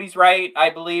 no, Cody's right. I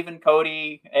believe in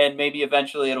Cody, and maybe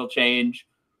eventually it'll change.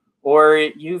 Or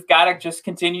you've got to just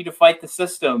continue to fight the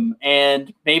system.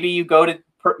 And maybe you go to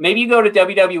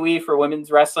WWE for women's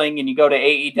wrestling and you go to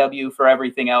AEW for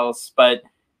everything else. But,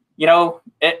 you know,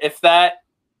 if that,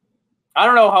 I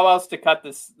don't know how else to cut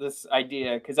this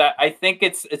idea, because I think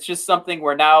it's just something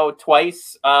where now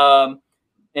twice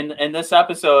in this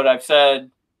episode I've said,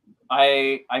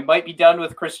 I might be done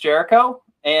with Chris Jericho,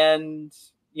 and,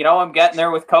 you know, I'm getting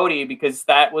there with Cody because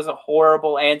that was a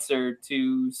horrible answer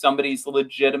to somebody's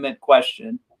legitimate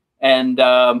question. And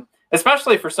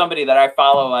especially for somebody that I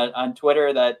follow on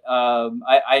Twitter that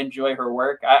I enjoy her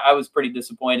work, I was pretty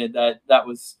disappointed that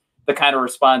was the kind of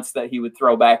response that he would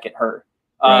throw back at her.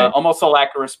 Right. Almost a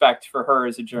lack of respect for her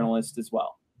as a journalist as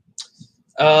well.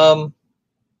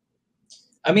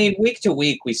 I mean, week to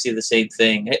week, we see the same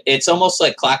thing. It's almost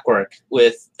like clockwork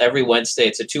with every Wednesday.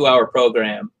 It's a 2-hour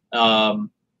program.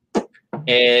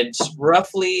 And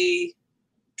roughly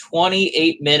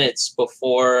 28 minutes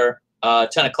before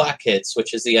 10 o'clock hits,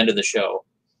 which is the end of the show,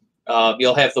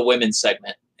 you'll have the women's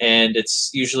segment. And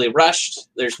it's usually rushed.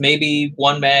 There's maybe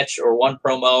one match or one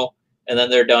promo, and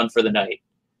then they're done for the night.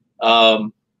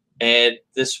 And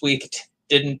this week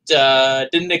didn't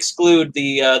exclude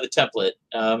the template.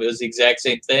 It was the exact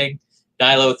same thing.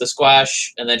 Nyla with the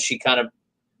squash, and then she kind of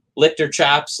licked her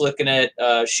chops looking at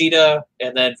Shida,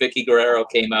 and then Vicky Guerrero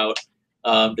came out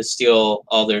to steal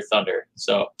all their thunder.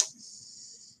 So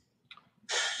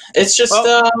it's just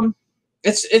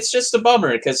it's just a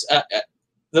bummer because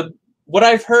what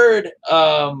I've heard,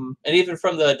 and even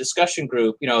from the discussion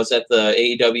group, you know, is that the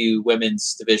AEW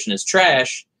women's division is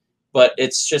trash, but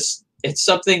it's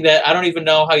something that I don't even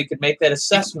know how you could make that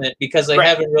assessment because they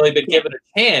haven't really been given a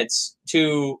chance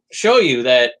to show you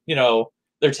that, you know,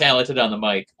 they're talented on the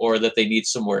mic or that they need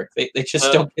some work. They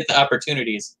just don't get the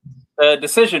opportunities. The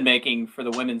decision-making for the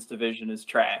women's division is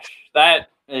trash. That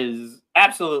is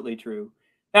absolutely true.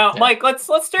 Now, Mike,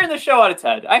 let's turn the show on its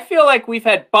head. I feel like we've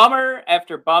had bummer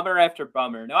after bummer after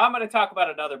bummer. Now, I'm going to talk about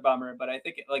another bummer, but I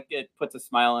think it puts a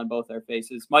smile on both our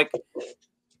faces. Mike,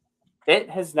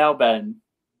 it has now been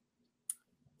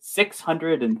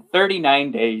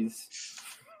 639 days.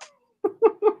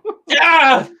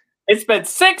 Yeah! It's been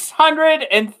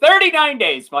 639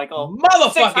 days, Michael.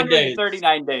 Motherfucking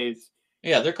 639 days.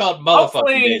 Yeah, they're called motherfucking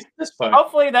days at this point.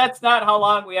 Hopefully that's not how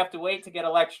long we have to wait to get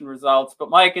election results. But,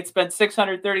 Mike, it's been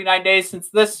 639 days since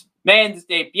this man's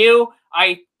debut.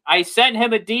 I sent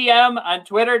him a DM on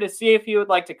Twitter to see if he would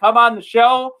like to come on the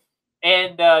show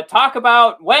and talk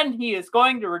about when he is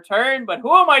going to return. But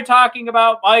who am I talking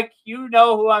about, Mike? You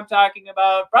know who I'm talking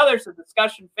about. Brothers of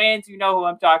Discussion fans, you know who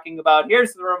I'm talking about.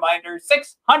 Here's the reminder.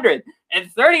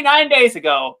 639 days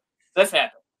ago, this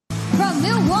happened. From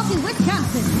Milwaukee,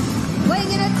 Wisconsin,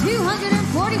 weighing in at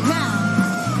 240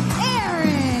 pounds,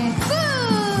 Eric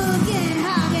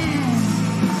Bugenhagen.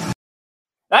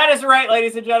 That is right,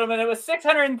 ladies and gentlemen. It was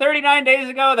 639 days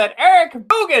ago that Eric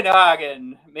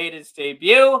Bugenhagen made his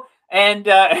debut. And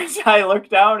as I look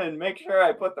down and make sure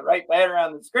I put the right banner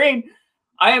on the screen,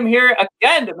 I am here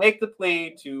again to make the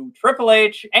plea to Triple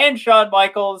H and Shawn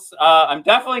Michaels. I'm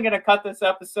definitely going to cut this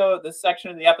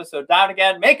section of the episode down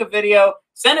again, make a video,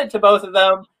 send it to both of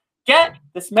them, get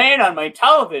this man on my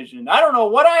television. I don't know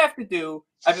what I have to do.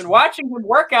 I've been watching him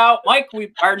work out. Mike,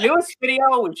 our newest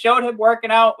video, we showed him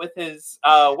working out with his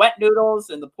wet noodles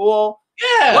in the pool.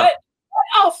 Yeah.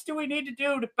 What else do we need to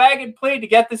do to beg and plead to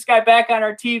get this guy back on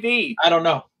our TV? I don't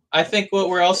know. I think what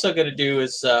we're also going to do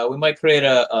is we might create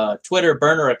a Twitter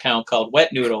burner account called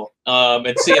Wet Noodle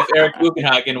and see if Eric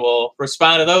Bugenhagen will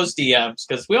respond to those DMs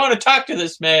because we want to talk to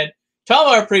this man, tell him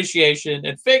our appreciation,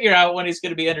 and figure out when he's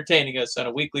going to be entertaining us on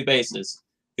a weekly basis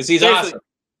because he's awesome.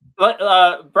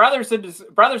 But, brothers of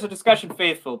Discussion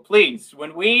faithful, please,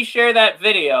 when we share that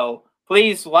video,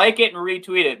 please like it and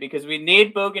retweet it because we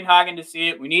need Bugenhagen to see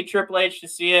it. We need Triple H to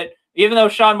see it. Even though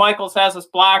Shawn Michaels has us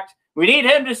blocked, we need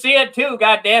him to see it too,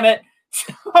 God damn it.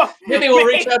 Maybe we'll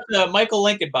reach out to Michael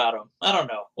Lincolnbottom. I don't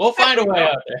know. We'll find a way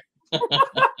out there.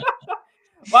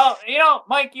 Well, you know,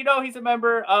 Mike, you know he's a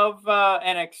member of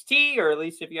NXT, or at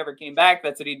least if he ever came back,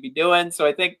 that's what he'd be doing. So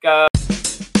I think...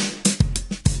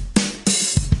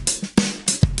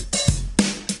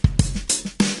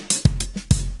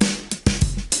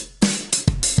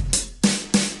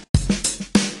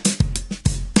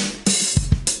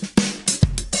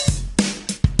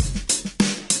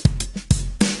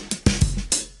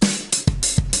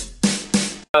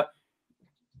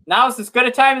 now's as good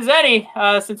a time as any,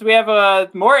 since we have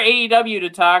more AEW to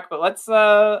talk. But let's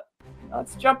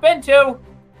jump into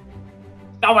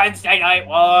the Wednesday Night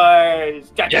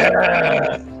Wars.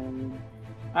 Yeah.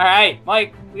 All right,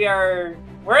 Mike, we're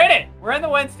in it. We're in the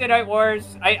Wednesday Night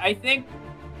Wars. I think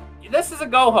this is a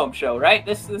go-home show, right?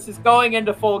 This is going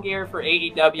into full gear for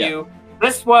AEW. Yeah.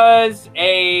 This was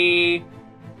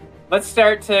let's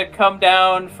start to come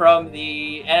down from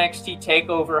the NXT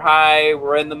TakeOver high.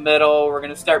 We're in the middle. We're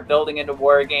going to start building into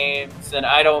War Games, and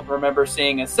I don't remember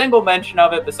seeing a single mention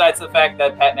of it besides the fact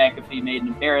that Pat McAfee made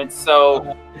an appearance.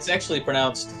 So it's actually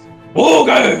pronounced War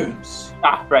Games.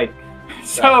 Ah, right.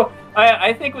 So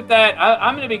I think with that,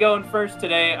 I'm going to be going first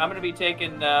today. I'm going to be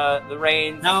taking the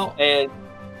reins. Now,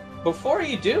 before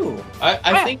you do,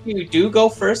 I think you do go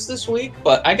first this week,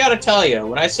 but I got to tell you,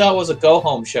 when I saw it was a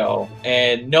go-home show,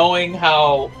 and knowing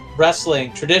how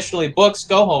wrestling traditionally books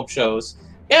go-home shows,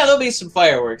 yeah, there'll be some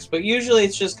fireworks, but usually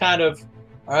it's just kind of,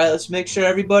 all right, let's make sure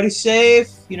everybody's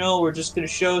safe. We're just going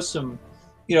to show some,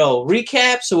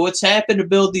 recaps of what's happened to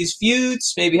build these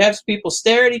feuds, maybe have some people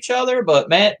stare at each other, but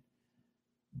Matt,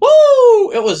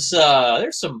 woo! It was,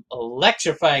 there's some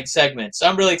electrifying segments.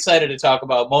 I'm really excited to talk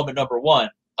about moment number one.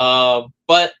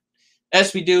 But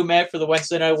as we do, Matt, for the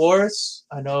Wednesday Night Wars,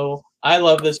 I know I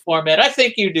love this format. I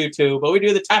think you do too, but we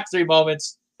do the top 3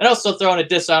 moments and also throw in a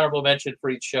dishonorable mention for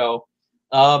each show.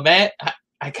 Matt,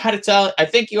 I gotta tell, I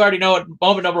think you already know what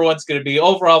moment number 1's going to be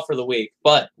overall for the week,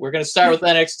 but we're going to start with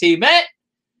NXT. Matt,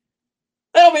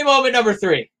 that'll be moment number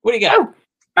 3. What do you got?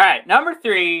 All right, number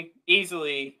 3,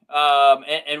 easily.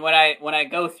 And when I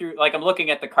go through, like, I'm looking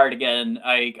at the card again,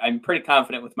 I'm pretty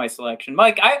confident with my selection.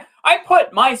 Mike, I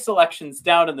put my selections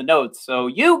down in the notes, so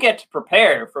you get to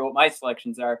prepare for what my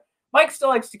selections are. Mike still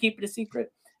likes to keep it a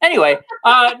secret. Anyway,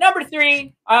 number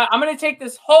 3, I'm going to take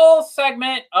this whole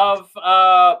segment of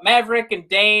Maverick and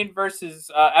Dane versus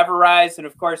Everrise, and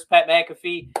of course Pat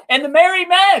McAfee and the Merry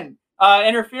Men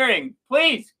interfering.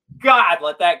 Please, God,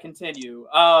 let that continue.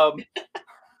 I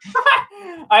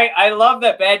love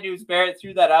that Bad News Barrett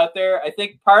threw that out there. I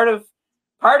think part of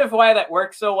why that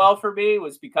worked so well for me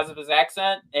was because of his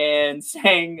accent, and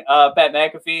saying Pat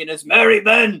McAfee and his Merry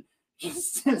Men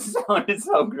just sounded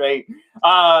so great.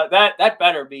 That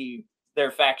better be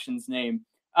their faction's name.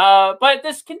 But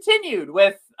this continued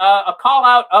with a call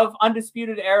out of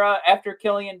Undisputed Era after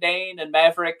Killian Dane and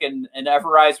Maverick and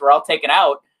Everrise were all taken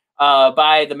out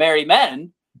by the Merry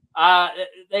Men.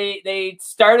 They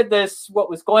started this, what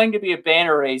was going to be a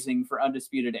banner raising for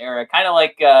Undisputed Era, kind of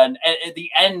like at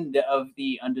the end of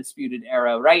the Undisputed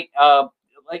Era, right?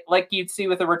 Like you'd see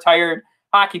with a retired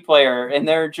hockey player and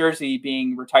their jersey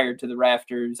being retired to the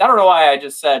rafters. I don't know why I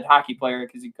just said hockey player,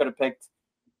 because you could have picked.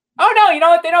 Oh no, you know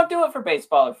what? They don't do it for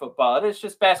baseball or football. It is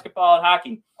just basketball and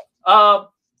hockey.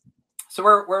 So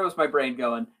where was my brain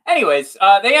going? Anyways,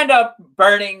 they end up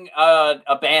burning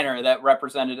a banner that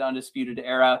represented Undisputed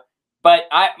Era. But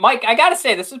Mike, I gotta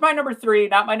say, this is my number 3,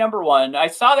 not my number 1. I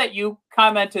saw that you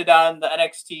commented on the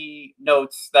NXT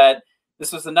notes that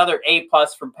this was another A+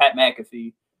 from Pat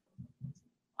McAfee.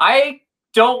 I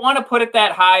don't want to put it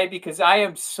that high because I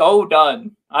am so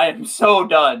done. I am so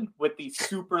done with these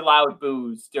super loud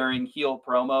boos during heel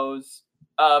promos.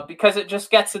 Because it just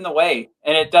gets in the way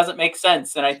and it doesn't make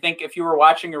sense. And I think if you were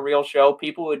watching a real show,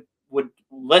 people would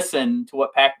listen to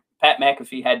what Pat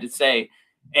McAfee had to say.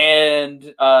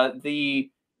 And what do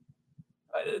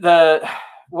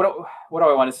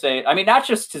I want to say? I mean, not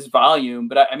just his volume,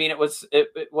 but I mean, it was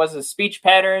his speech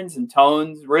patterns and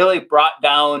tones really brought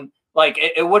down. Like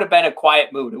it would have been a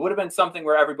quiet mood. It would have been something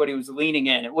where everybody was leaning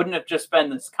in. It wouldn't have just been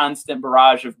this constant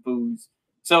barrage of boos.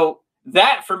 So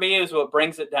that for me is what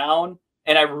brings it down.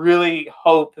 And I really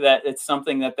hope that it's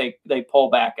something that they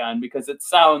pull back on, because it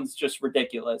sounds just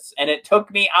ridiculous. And it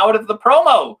took me out of the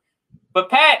promo. But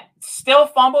Pat still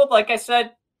fumbled, like I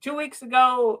said 2 weeks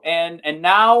ago. And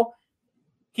now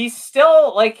he's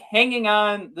still like hanging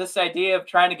on this idea of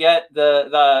trying to get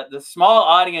the small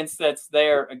audience that's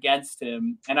there against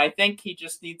him. And I think he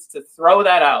just needs to throw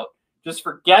that out. Just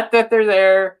forget that they're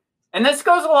there. And this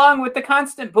goes along with the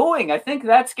constant booing. I think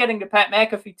that's getting to Pat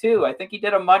McAfee too. I think he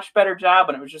did a much better job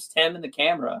when it was just him and the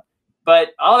camera.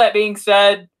 But all that being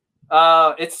said,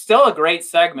 it's still a great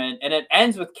segment, and it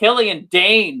ends with Killian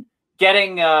Dane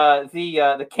getting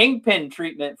the kingpin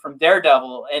treatment from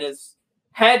Daredevil, and his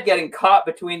head getting caught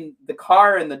between the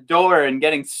car and the door and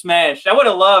getting smashed. I would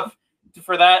have loved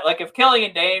for that. Like if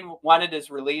Killian Dane wanted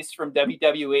his release from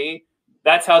WWE,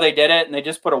 that's how they did it, and they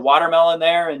just put a watermelon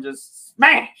there and just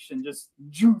smash, and just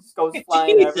juice goes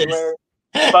flying everywhere.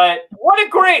 But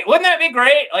wouldn't that be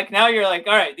great? Like now you're like,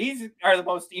 all right, these are the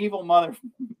most evil mother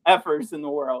effers in the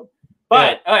world.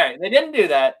 But all right, they didn't do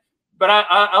that. But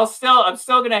I'm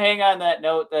still gonna hang on that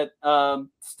note that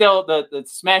still the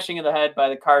smashing of the head by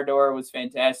the car door was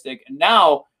fantastic. And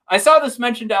now I saw this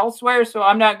mentioned elsewhere, so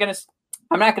I'm not gonna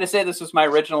say this was my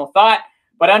original thought.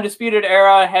 But Undisputed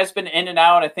Era has been in and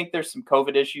out. I think there's some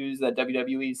COVID issues that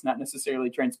WWE is not necessarily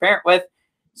transparent with.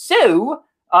 So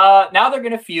now they're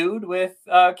going to feud with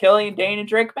Killian Dane and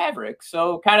Drake Maverick.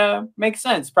 So kind of makes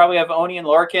sense. Probably have Oni and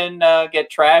Lorcan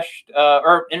get trashed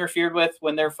or interfered with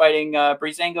when they're fighting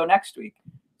Breezango next week.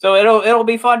 So it'll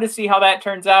be fun to see how that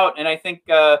turns out. And I think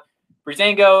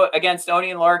Breezango against Oni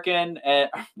and Lorcan.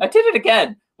 I did it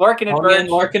again. Lorcan and Birch.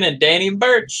 Lorcan and Danny and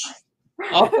Birch.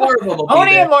 All four of them will be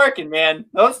Oni there. and Lorcan, man.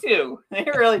 Those two. They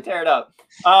really tear it up.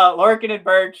 Lorcan and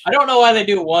Birch. I don't know why they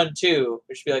do 1, 2.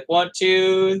 It should be like 1,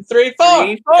 2, 3,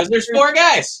 4. Because there's 4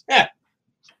 guys. Yeah.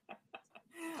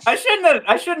 I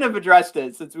shouldn't have addressed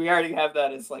it since we already have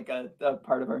that as like a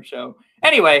part of our show.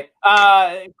 Anyway,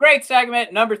 great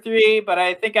segment, number 3, but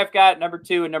I think I've got number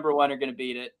 2 and number 1 are going to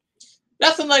beat it.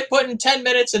 Nothing like putting 10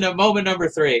 minutes into moment number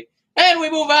 3. And we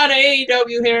move on to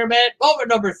AEW here, Matt. Moment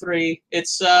number 3.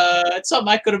 It's something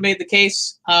I could have made the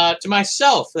case to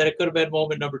myself that it could have been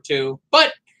moment number 2,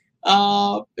 but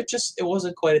it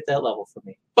wasn't quite at that level for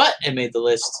me. But it made the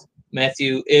list,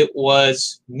 Matthew. It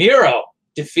was Miro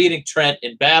defeating Trent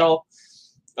in battle.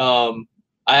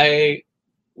 I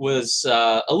was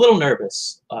a little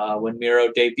nervous when Miro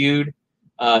debuted.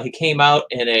 He came out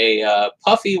in a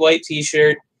puffy white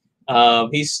T-shirt.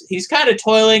 He's kind of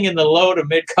toiling in the low to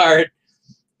mid card,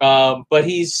 but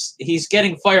he's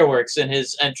getting fireworks in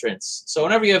his entrance. So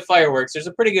whenever you have fireworks, there's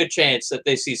a pretty good chance that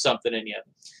they see something in you.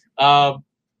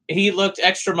 He looked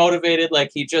extra motivated,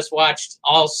 like he just watched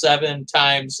all 7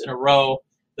 times in a row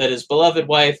that his beloved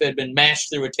wife had been mashed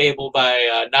through a table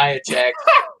by Nia Jax,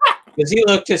 because he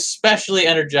looked especially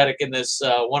energetic in this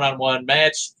one-on-one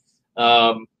match.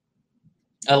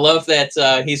 I love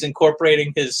that he's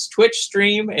incorporating his Twitch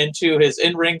stream into his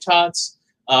in-ring taunts,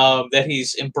 that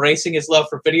he's embracing his love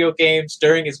for video games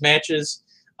during his matches.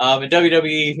 In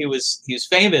WWE, he was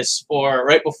famous for,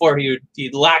 right before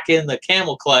he'd lock in the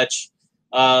camel clutch,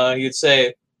 he'd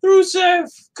say, Rusev,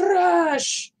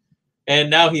 crash! And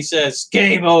now he says,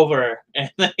 game over, and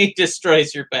then he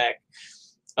destroys your back.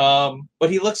 But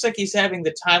he looks like he's having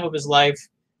the time of his life.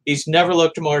 He's never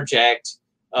looked more jacked.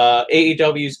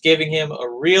 AEW is giving him a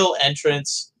real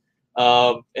entrance.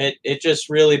 It just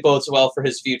really bodes well for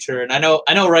his future. And I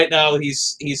know right now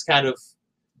he's kind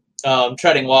of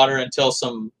treading water until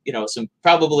some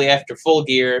probably after Full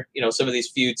Gear, some of these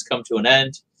feuds come to an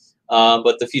end.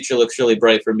 But the future looks really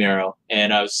bright for Miro,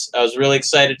 and I was really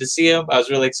excited to see him. I was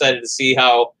really excited to see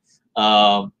how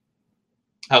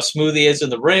smooth he is in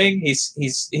the ring.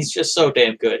 He's just so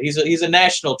damn good. He's a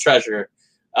national treasure.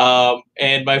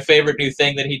 And my favorite new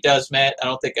thing that he does, Matt, I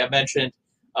don't think I mentioned,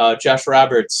 Josh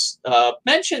Roberts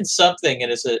mentioned something in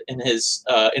his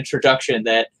introduction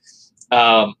that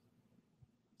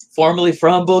formerly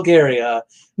from Bulgaria,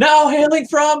 now hailing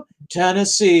from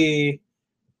Tennessee,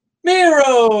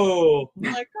 Miro.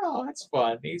 I'm like, oh, that's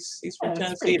fun. He's from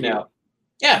Tennessee now.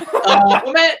 Yeah.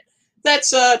 Well, Matt, that's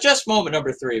just moment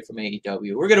number 3 from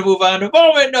AEW. We're gonna move on to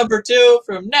moment number 2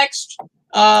 from next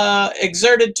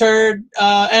exerted turd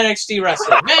NXT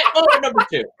wrestling. Matt, moment number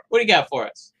 2. What do you got for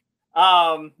us?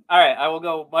 All right, I will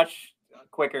go much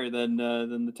quicker than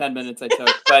the 10 minutes I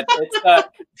took, but it's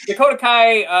Dakota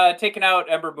Kai taking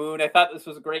out Ember Moon. I thought this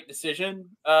was a great decision.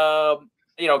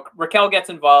 Raquel gets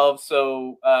involved,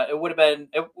 so it would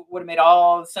have made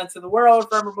all the sense in the world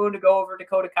for Ember Moon to go over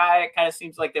Dakota Kai. It kind of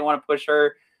seems like they want to push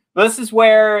her. But this is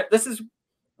where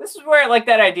like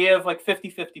that idea of like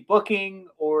 50-50 booking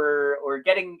or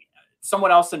getting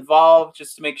someone else involved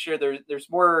just to make sure there's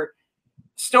more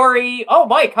story. Oh,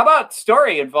 Mike, how about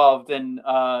story involved in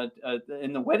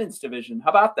the women's division? How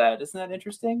about that? Isn't that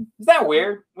interesting? Is that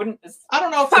weird? I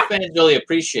don't know if the fans really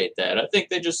appreciate that. I think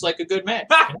they just like a good match.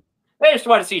 They just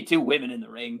want to see 2 women in the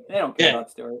ring. They don't care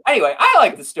about story. Anyway, I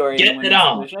like the story in the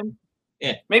women's division.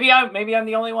 Yeah. Maybe I'm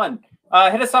the only one.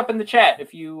 Hit us up in the chat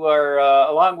if you are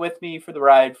along with me for the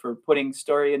ride for putting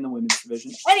story in the women's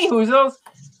division. Anyhoozles,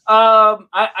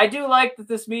 I do like that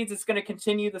this means it's going to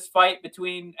continue this fight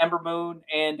between Ember Moon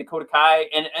and Dakota Kai,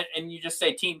 and you just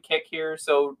say Team Kick here,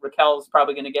 so Raquel is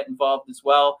probably going to get involved as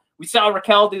well. We saw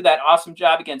Raquel do that awesome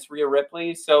job against Rhea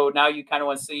Ripley, so now you kind of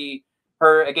want to see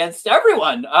her against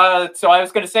everyone. So I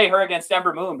was going to say her against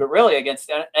Ember Moon, but really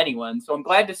against anyone. So I'm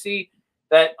glad to see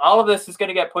that all of this is going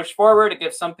to get pushed forward. It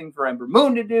gives something for Ember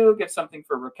Moon to do. It gives something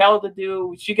for Raquel to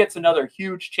do. She gets another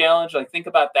huge challenge. Like, think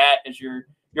about that as your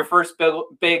first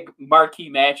big marquee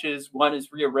matches. 1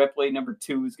 is Rhea Ripley. Number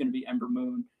 2 is going to be Ember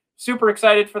Moon. Super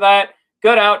excited for that.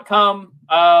 good outcome.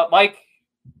 Mike,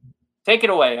 take it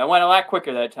away. I went a lot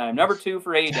quicker that time. Number 2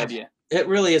 for AEW. It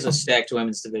really is a stacked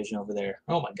women's division over there.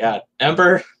 Oh my God,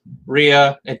 Ember,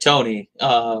 Rhea, and Tony.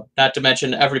 Not to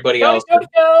mention everybody else.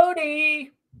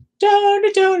 Tony.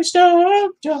 Tony Storm.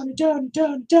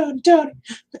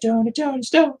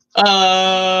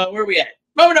 Where are we at?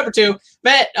 Moment number 2.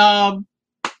 Matt,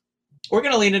 we're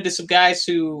going to lean into some guys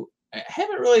who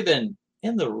haven't really been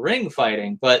in the ring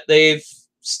fighting, but they've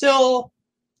still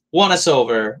won us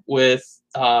over with,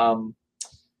 I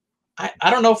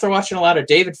don't know if they're watching a lot of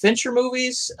David Fincher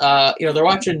movies. They're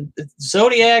watching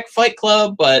Zodiac, Fight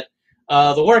Club, but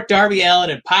the work Darby Allin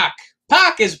and Pac.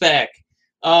 Pac is back.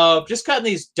 Just cutting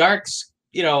these darks,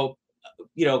 just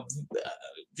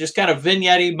kind of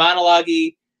vignette-y,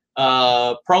 monologue-y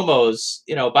promos,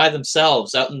 by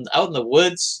themselves out in the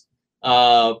woods,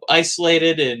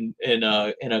 isolated in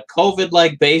a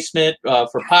COVID-like basement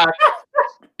for Pac,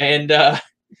 and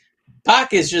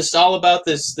Pac is just all about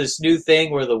this new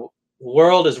thing where the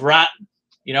world is rotten,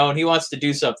 and he wants to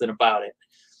do something about it.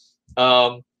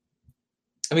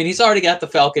 He's already got the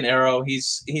Falcon Arrow.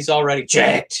 He's already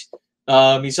jacked.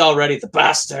 He's already the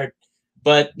bastard,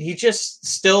 but he just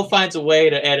still finds a way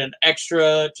to add an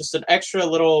extra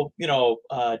little,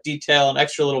 detail, an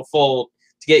extra little fold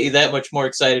to get you that much more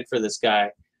excited for this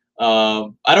guy.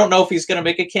 I don't know if he's going to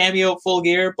make a cameo at Full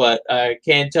Gear, but I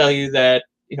can tell you that,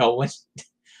 when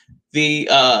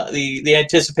the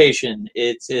anticipation,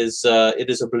 it is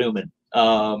a bloomin'.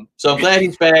 So I'm glad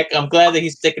he's back. I'm glad that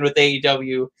he's sticking with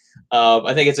AEW.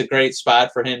 I think it's a great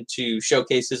spot for him to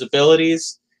showcase his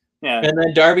abilities. Yeah. And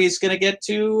then Darby's going to get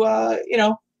to,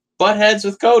 butt heads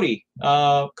with Cody.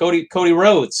 Cody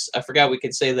Rhodes. I forgot we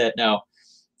can say that now.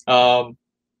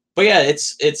 But yeah,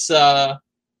 it's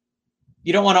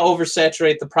you don't want to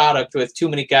oversaturate the product with too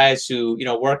many guys who,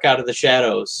 work out of the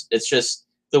shadows. It's just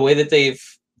the way that they've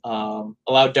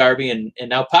allowed Darby and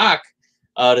now Pac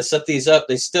to set these up.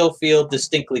 They still feel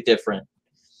distinctly different.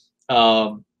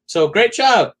 So great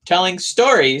job telling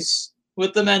stories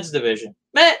with the men's division.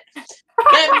 Matt,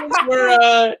 that means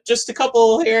we're just a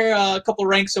couple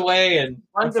ranks away, and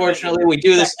unfortunately we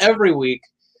do this every week.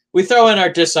 We throw in our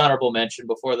dishonorable mention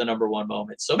before the number 1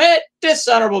 moment. So Matt,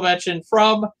 dishonorable mention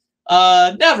from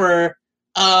Never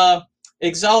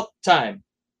Exalt Time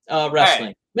Wrestling.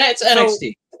 Right. Matt, it's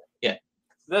NXT. Yeah.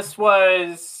 This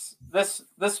was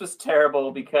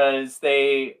terrible because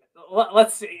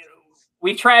let's see.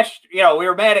 We trashed, we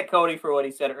were mad at Cody for what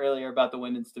he said earlier about the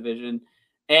women's division.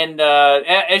 And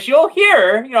as you'll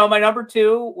hear, my number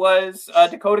 2 was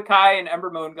Dakota Kai and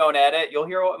Ember Moon going at it. You'll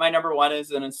hear what my number 1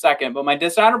 is in a second. But my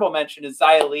dishonorable mention is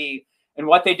Xia Li and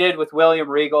what they did with William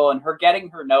Regal and her getting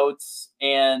her notes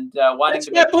and wanting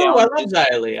to make challenges. I love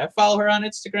Xia Li. I follow her on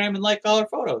Instagram and like all her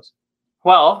photos.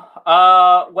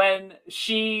 Well, when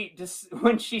she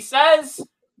says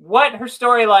what her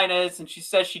storyline is and she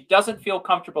says she doesn't feel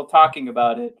comfortable talking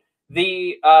about it,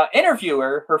 the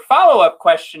interviewer, her follow-up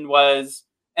question was,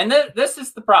 and this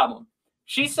is the problem.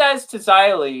 She says to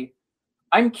Xia Li,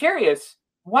 I'm curious,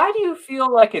 why do you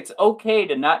feel like it's okay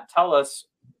to not tell us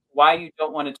why you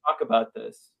don't want to talk about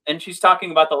this? And she's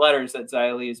talking about the letters that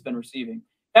Xia Li has been receiving.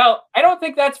 Now, I don't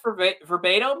think that's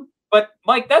verbatim, but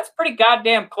Mike, that's pretty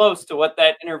goddamn close to what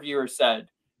that interviewer said.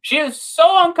 She is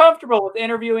so uncomfortable with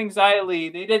interviewing Xia Li.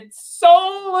 They did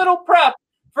so little prep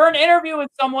for an interview with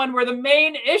someone where the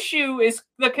main issue is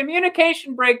the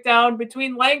communication breakdown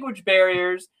between language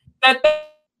barriers. That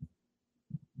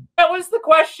was the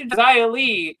question to Xia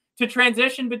Li, to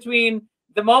transition between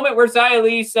the moment where Xia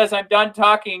Li says, I'm done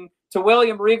talking, to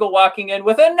William Regal walking in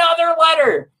with another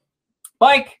letter.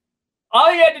 Like,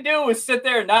 all you had to do was sit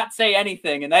there and not say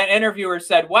anything. And that interviewer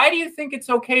said, why do you think it's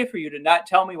okay for you to not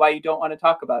tell me why you don't want to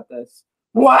talk about this?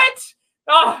 What?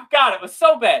 Oh, God, it was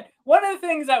so bad. One of the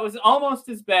things that was almost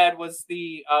as bad was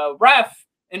the ref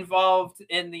involved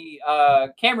in the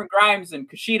Cameron Grimes and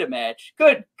Kushida match.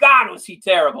 Good God, was he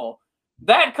terrible.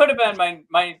 That could have been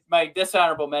my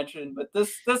dishonorable mention, but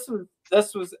this was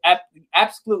the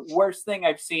absolute worst thing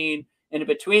I've seen in a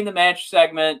between the match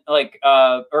segment,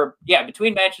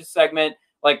 between matches segment,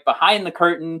 like behind the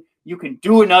curtain. You can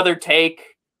do another take.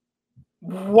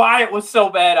 Why it was so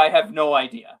bad, I have no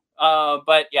idea.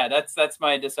 But yeah, that's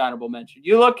my dishonorable mention.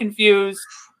 You look confused.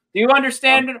 Do you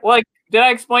understand? Like, did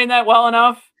I explain that well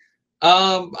enough?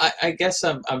 I guess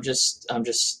I'm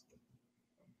just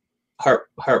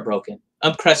heartbroken.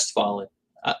 I'm crestfallen.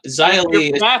 Xia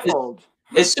Li, baffled.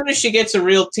 As soon as she gets a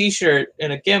real T-shirt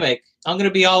and a gimmick, I'm going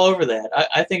to be all over that.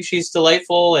 I think she's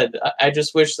delightful, and I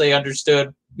just wish they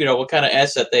understood, what kind of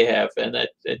asset they have, and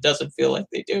that it doesn't feel like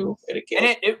they do. And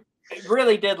it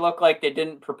really did look like they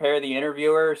didn't prepare the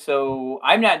interviewer. So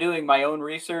I'm not doing my own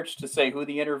research to say who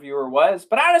the interviewer was.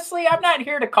 But honestly, I'm not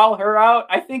here to call her out.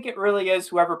 I think it really is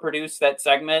whoever produced that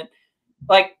segment.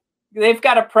 Like, they've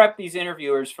got to prep these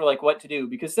interviewers for like what to do,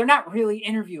 because they're not really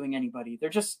interviewing anybody. They're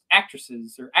just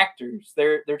actresses or actors.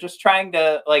 They're just trying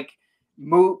to like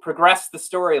progress the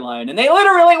storyline, and they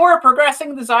literally were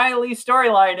progressing the Xia Li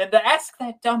storyline. And to ask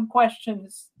that dumb question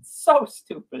is so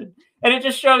stupid, and it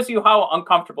just shows you how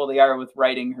uncomfortable they are with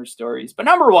writing her stories. But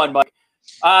number one, Mike,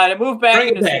 to move back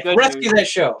into some good rescue news. that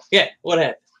show. Yeah, what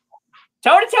happened?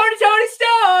 Toni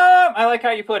Storm. I like how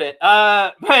you put it.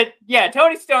 But yeah,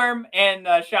 Toni Storm and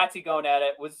Shotzi going at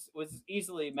it was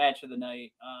easily match of the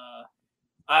night.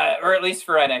 Or at least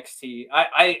for NXT.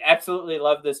 I absolutely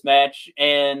love this match,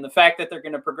 and the fact that they're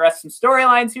going to progress some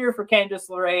storylines here for Candice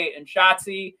LeRae and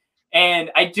Shotzi.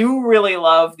 And I do really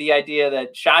love the idea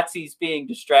that Shotzi's being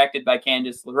distracted by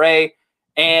Candice LeRae,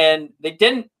 and they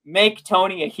didn't make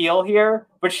Toni a heel here,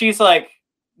 but she's like,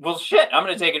 well, shit, I'm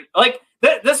going to take it. Like,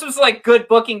 this was like good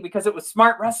booking because it was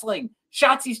smart wrestling.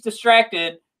 Shotzi's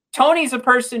distracted. Toni's a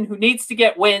person who needs to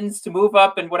get wins to move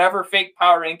up in whatever fake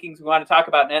power rankings we want to talk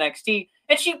about in NXT.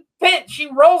 And she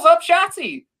rolls up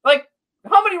Shotzi. Like,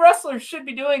 how many wrestlers should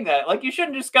be doing that? Like, you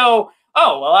shouldn't just go,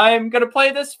 oh, well, I'm going to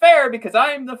play this fair because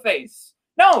I'm the face.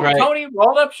 No, right. Toni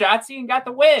rolled up Shotzi and got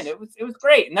the win. It was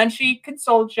great. And then she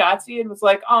consoled Shotzi and was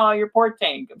like, oh, your poor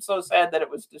tank. I'm so sad that it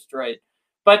was destroyed.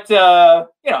 But,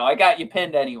 I got you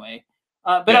pinned anyway.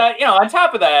 On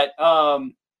top of that,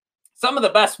 some of the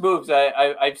best moves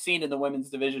I've seen in the women's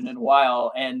division in a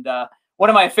while. And one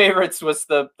of my favorites was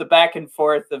the back and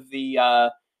forth of the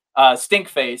stink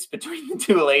face between the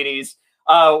two ladies,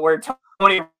 where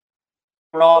Toni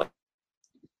rolled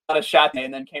out a shot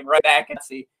and then came right back and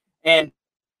see. And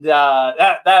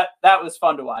that was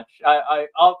fun to watch.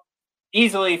 I'll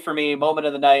easily, for me, moment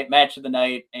of the night, match of the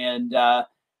night. And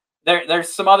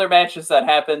there's some other matches that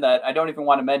happen that I don't even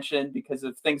want to mention because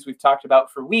of things we've talked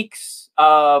about for weeks.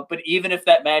 But even if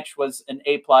that match was an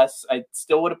A+, I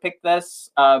still would have picked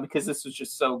this because this was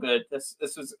just so good. This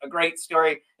was a great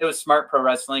story. It was smart pro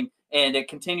wrestling, and it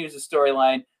continues the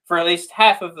storyline for at least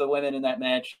half of the women in that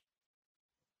match.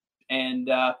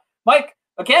 And Mike,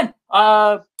 again,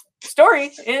 story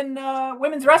in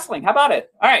women's wrestling. How about it?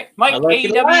 All right, Mike,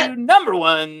 AEW number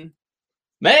one.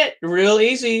 Matt, real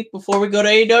easy. Before we go to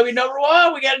AEW number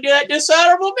one, we got to do that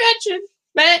dishonorable mention,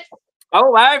 Matt.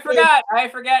 Oh, I forgot.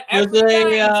 Every time it's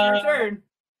your turn.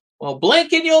 Well,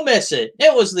 blink and you'll miss it.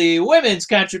 It was the women's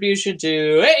contribution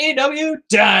to AEW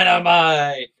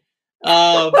Dynamite.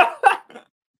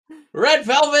 Red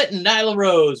Velvet and Nyla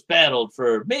Rose battled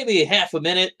for maybe half a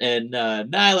minute, and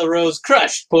Nyla Rose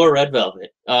crushed poor Red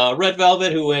Velvet. Red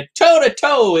Velvet, who went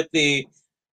toe-to-toe with the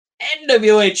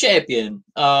NWA champion,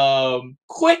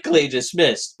 quickly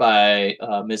dismissed by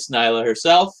Miss Nyla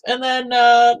herself. And then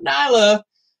Nyla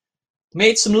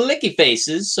made some licky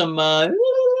faces,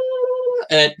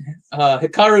 at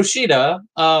Hikaru Shida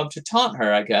to taunt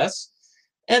her, I guess.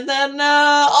 And then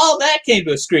all that came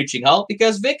to a screeching halt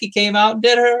because Vicky came out and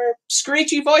did her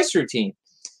screechy voice routine.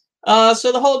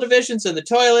 So the whole division's in the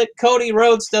toilet. Cody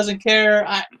Rhodes doesn't care.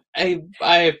 I'm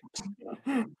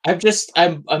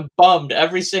bummed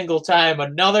every single time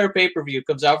another pay-per-view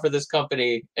comes out for this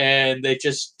company and they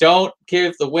just don't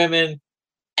give the women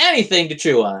anything to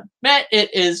chew on. Matt,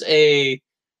 it is a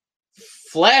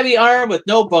flabby arm with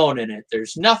no bone in it.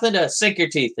 There's nothing to sink your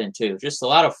teeth into. Just a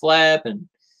lot of flab, and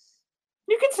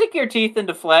you can sink your teeth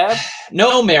into flab.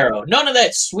 No marrow. None of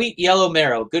that sweet yellow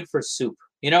marrow. Good for soup,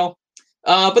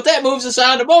 But that moves us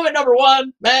on to moment number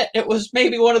one. Matt, it was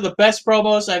maybe one of the best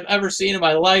promos I've ever seen in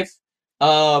my life.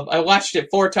 I watched it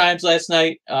 4 times last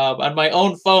night on my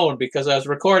own phone because I was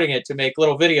recording it to make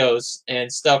little videos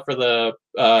and stuff for the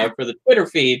Twitter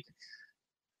feed.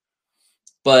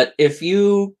 But if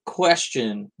you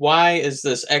question why is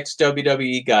this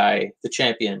ex-WWE guy the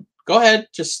champion, go ahead.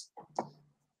 Just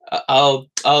I'll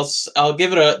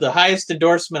give it the highest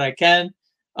endorsement I can.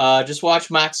 Just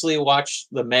watch Moxley, watch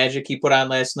the magic he put on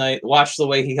last night, watch the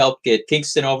way he helped get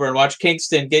Kingston over, and watch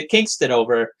Kingston get Kingston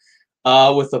over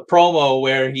with a promo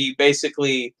where he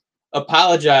basically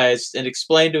apologized and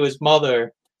explained to his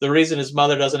mother the reason his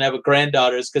mother doesn't have a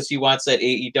granddaughter is because he wants that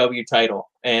AEW title.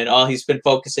 And all he's been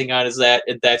focusing on is that,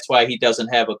 and that's why he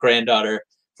doesn't have a granddaughter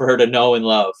for her to know and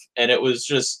love. And it was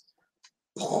just...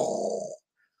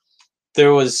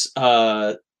 There was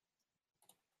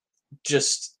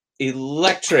just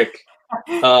electric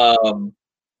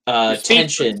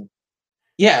tension.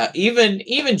 Yeah, even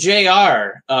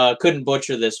JR couldn't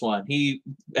butcher this one. He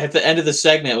at the end of the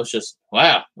segment was just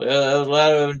wow, well, there was a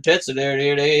lot of intensity there.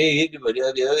 AEW.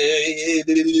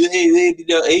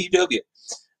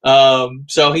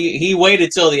 So he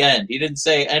waited till the end. He didn't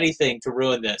say anything to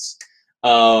ruin this.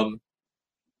 And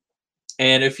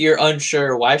if you're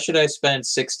unsure, why should I spend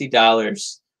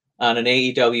 $60 on an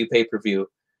AEW pay-per-view?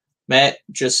 Matt,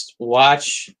 just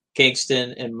watch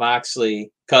Kingston and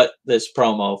Moxley cut this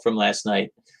promo from last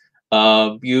night.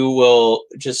 You will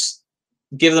just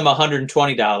give them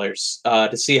 $120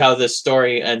 to see how this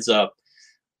story ends up.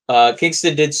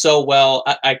 Kingston did so well,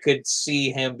 I could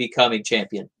see him becoming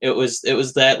champion. It was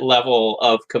that level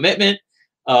of commitment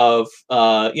of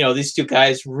these two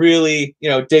guys really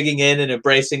digging in and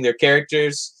embracing their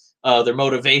characters, their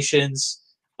motivations,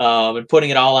 and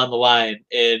putting it all on the line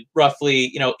in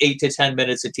roughly 8 to 10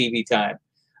 minutes of TV time.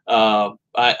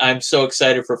 I'm so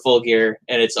excited for Full Gear,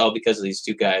 and it's all because of these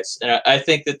two guys. And I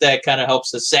think that kind of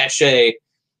helps us sashay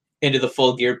into the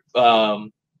Full Gear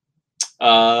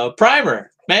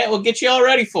primer. Man, we'll get you all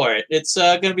ready for it. It's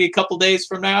going to be a couple days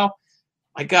from now.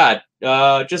 My God,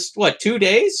 just what, 2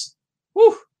 days?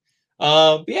 Whew.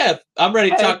 Yeah, I'm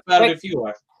ready to talk about it if you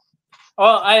are.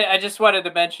 Well, I just wanted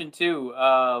to mention too.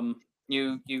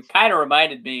 You kind of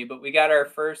reminded me, but we got our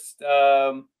first.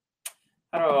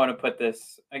 How do I want to put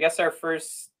this? I guess our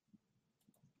first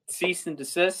cease and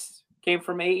desist came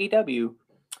from AEW.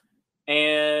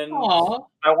 And Aww.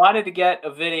 I wanted to get a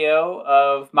video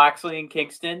of Moxley and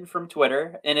Kingston from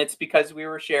Twitter, and it's because we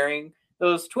were sharing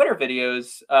those Twitter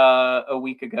videos a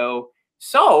week ago.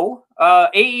 So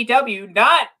AEW,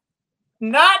 not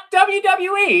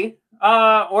WWE,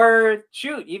 or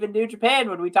shoot, even New Japan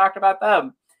when we talked about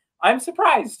them. I'm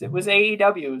surprised it was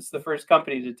AEW. It was the first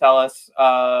company to tell us,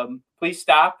 please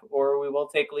stop or we will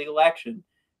take legal action.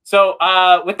 So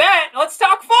with that, let's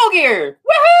talk Full Gear.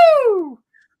 Woohoo!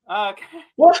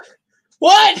 What?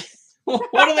 What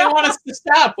do they want us to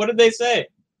stop? What did they say?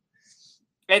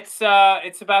 It's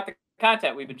about the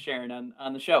content we've been sharing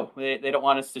on the show. They don't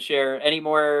want us to share any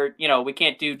more. We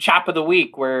can't do Chop of the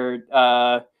Week where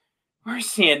we're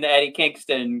seeing Eddie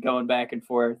Kingston going back and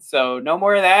forth. So no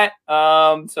more of that.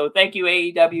 So thank you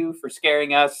AEW for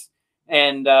scaring us.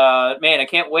 And man, I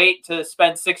can't wait to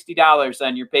spend $60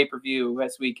 on your pay-per-view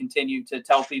as we continue to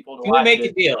tell people to watch it. We'll make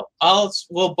a deal.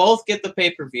 We'll both get the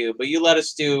pay-per-view, but you let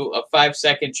us do a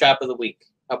 5-second Chop of the Week.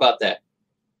 How about that?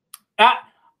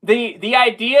 The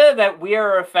idea that we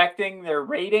are affecting their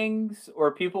ratings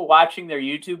or people watching their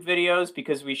YouTube videos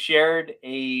because we shared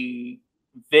a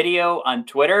video on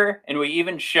Twitter and we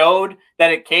even showed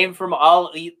that it came from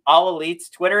All Elite's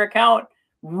Twitter account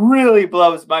really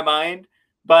blows my mind.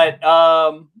 But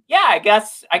yeah, I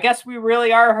guess we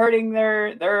really are hurting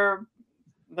their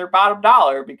bottom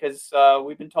dollar because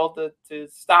we've been told to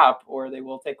stop or they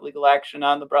will take legal action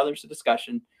on the Brothers of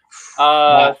Discussion.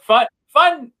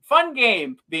 Fun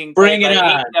game being played by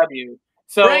AEW.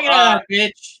 So bring it on,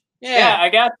 bitch. Yeah, I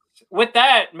guess with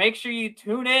that, make sure you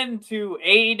tune in to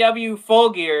AEW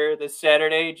Full Gear this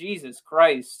Saturday. Jesus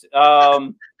Christ.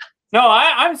 No,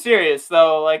 I'm serious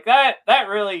though. Like that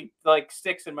really like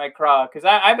sticks in my craw because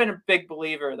I've been a big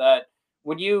believer that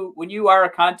when you are a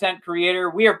content creator,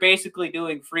 we are basically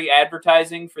doing free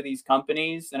advertising for these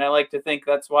companies, and I like to think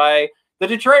that's why the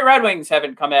Detroit Red Wings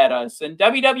haven't come at us, and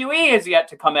WWE has yet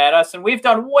to come at us, and we've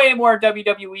done way more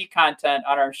WWE content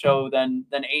on our show than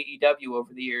AEW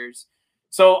over the years.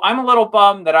 So I'm a little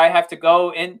bummed that I have to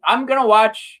go, and I'm gonna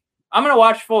watch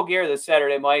Full Gear this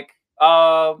Saturday, Mike.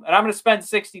 And I'm going to spend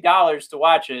 $60 to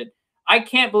watch it. I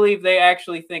can't believe they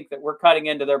actually think that we're cutting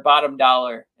into their bottom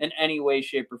dollar in any way,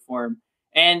 shape, or form.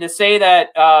 And to say that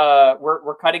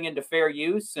we're cutting into fair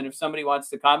use, and if somebody wants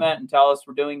to comment and tell us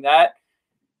we're doing that,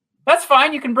 that's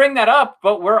fine. You can bring that up.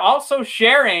 But we're also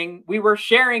sharing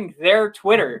their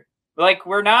Twitter. Like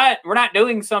we're not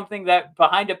doing something that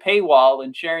behind a paywall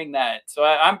and sharing that. So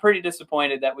I'm pretty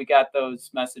disappointed that we got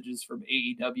those messages from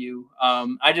AEW.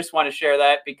 I just want to share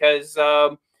that because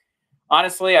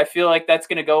honestly, I feel like that's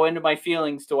going to go into my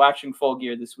feelings to watching Full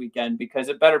Gear this weekend because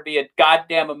it better be a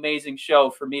goddamn amazing show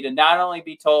for me to not only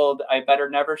be told I better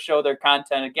never show their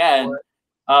content again,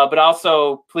 but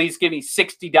also please give me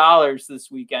 $60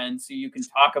 this weekend so you can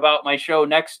talk about my show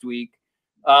next week.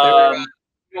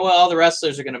 Well, all the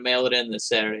wrestlers are going to mail it in this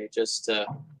Saturday just to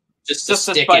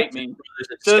spite me.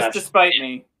 Just to spite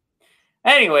me.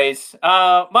 Anyways,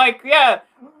 Mike, yeah.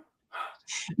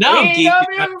 Now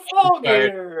AEW Full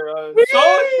Gear. I'm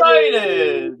so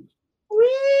excited. Woo!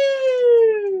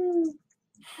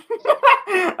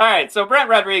 All right, so Brent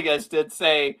Rodriguez did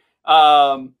say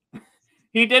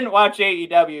he didn't watch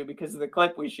AEW because of the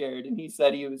clip we shared, and he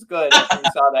said he was good after he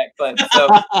saw that clip. So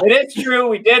it is true.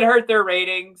 We did hurt their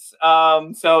ratings.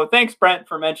 So thanks, Brent,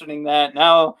 for mentioning that.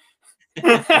 Now,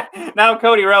 now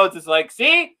Cody Rhodes is like,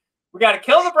 see, we got to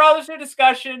kill the Brotherhood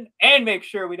discussion and make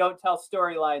sure we don't tell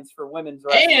storylines for women's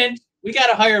wrestling. And we got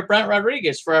to hire Brent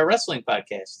Rodriguez for our wrestling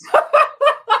podcast.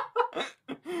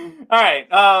 All right,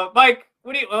 Mike.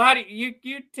 How do you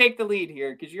take the lead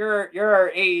here? Because you're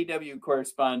our AEW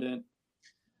correspondent.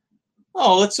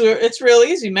 Oh, it's real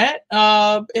easy, Matt.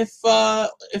 If a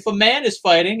man is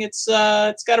fighting, it's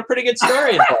got a pretty good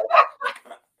story in it.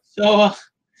 So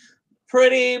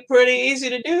pretty easy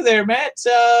to do there, Matt.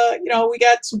 We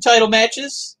got some title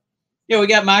matches. We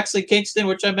got Moxley Kingston,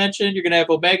 which I mentioned. You're gonna have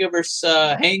Omega versus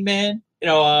Hangman.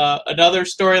 Another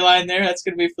storyline there. That's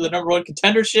gonna be for the #1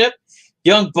 contendership.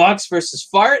 Young Bucks versus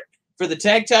Fart for the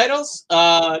tag titles.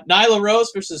 Nyla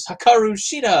Rose versus Hikaru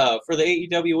Shida for the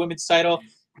AEW Women's title.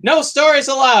 No stories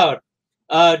allowed.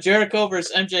 Jericho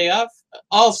versus MJF.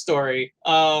 All story.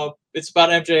 It's about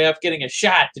MJF getting a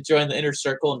shot to join the Inner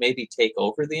Circle and maybe take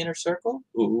over the Inner Circle.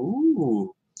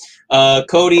 Ooh.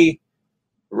 Cody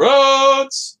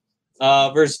Rhodes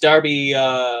versus Darby.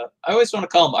 I always want to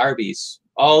call them Arby's.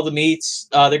 All the meats.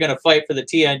 They're going to fight for the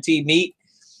TNT meat.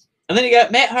 And then you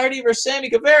got Matt Hardy versus Sammy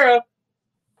Guevara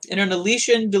in an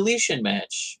deletion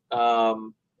match.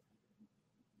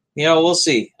 We'll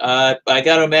see. I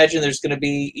got to imagine there's going to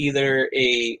be either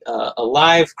a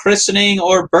live christening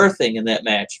or birthing in that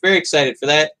match. Very excited for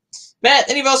that. Matt,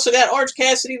 then you've also got Orange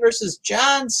Cassidy versus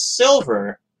John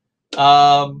Silver.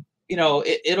 The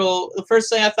first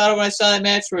thing I thought of when I saw that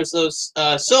match was those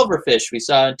silverfish we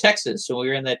saw in Texas when we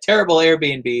were in that terrible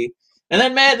Airbnb. And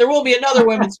then, Matt, there will be another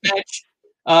women's match.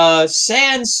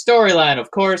 Sans storyline,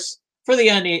 of course, for the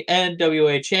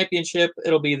NWA Championship.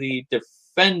 It'll be the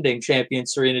defending champion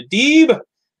Serena Deeb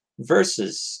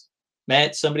versus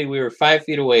Matt, somebody we were 5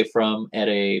 feet away from at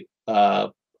a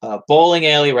bowling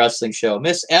alley wrestling show.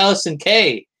 Miss Allison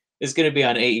Kay is going to be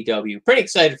on AEW. Pretty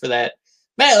excited for that.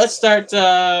 Matt, let's start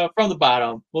from the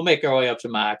bottom. We'll make our way up to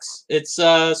Mox. It's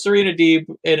Serena Deeb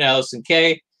and Allison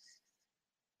Kay.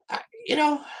 I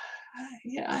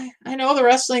know the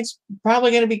wrestling's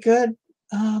probably going to be good.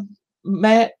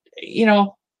 Matt,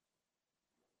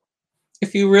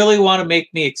 if you really want to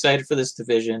make me excited for this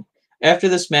division, after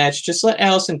this match, just let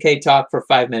Allison Kay talk for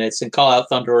 5 minutes and call out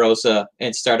Thunder Rosa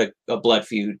and start a blood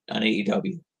feud on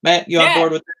AEW. Matt, you on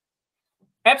board with that?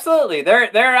 Absolutely.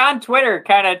 They're on Twitter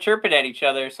kind of chirping at each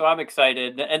other, so I'm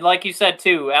excited. And like you said,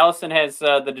 too, Allison has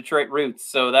the Detroit roots,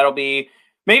 so that'll be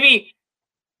maybe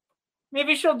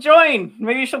she'll join.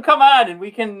 Maybe she'll come on and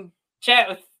we can chat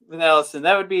with Allison.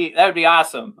 That would be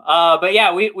awesome. But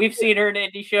yeah, we've seen her in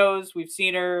indie shows. We've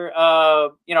seen her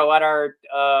on our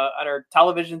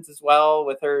televisions as well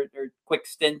with her quick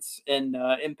stints in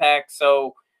Impact.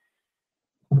 So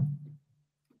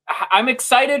I'm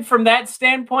excited from that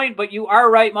standpoint, but you are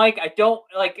right, Mike. I don't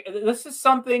this is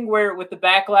something where with the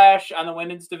backlash on the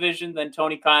women's division, then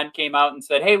Tony Khan came out and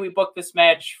said, "Hey, we booked this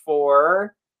match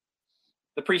for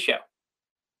the pre-show."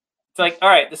 It's like, all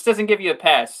right, this doesn't give you a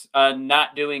pass on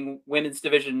not doing women's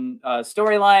division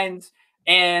storylines.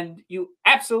 And you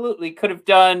absolutely could have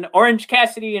done Orange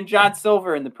Cassidy and John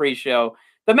Silver in the pre-show.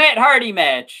 The Matt Hardy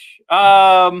match.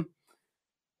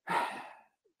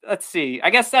 Let's see. I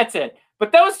guess that's it.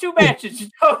 But those two matches, you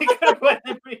totally could have put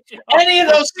in the pre-show. Any of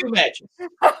those two matches.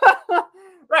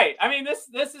 Right. I mean, this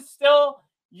is still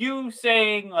you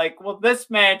saying, like, well, this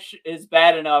match is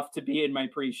bad enough to be in my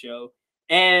pre-show.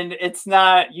 And it's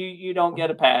not, you don't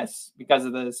get a pass because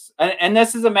of this. And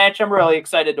this is a match I'm really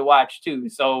excited to watch too.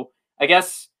 So I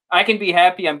guess I can be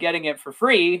happy I'm getting it for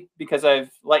free because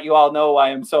I've let you all know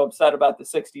why I'm so upset about the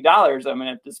 $60 I'm going to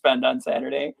have to spend on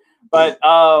Saturday. But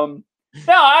no,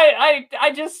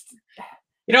 I just...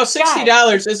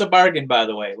 $60 is a bargain, by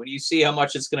the way, when you see how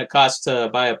much it's going to cost to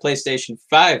buy a PlayStation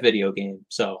 5 video game.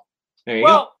 So there you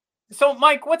go. So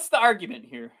Mike, what's the argument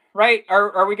here, right?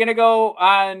 Are we going to go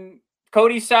on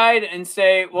Cody's side and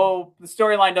say, well, the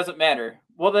storyline doesn't matter?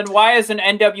 Well, then why is an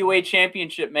NWA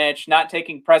championship match not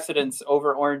taking precedence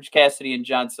over Orange Cassidy and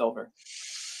John Silver?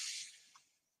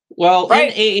 Well,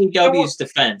 right? In AEW's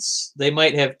defense, they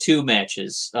might have two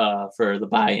matches for the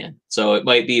buy-in. So it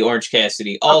might be Orange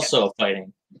Cassidy also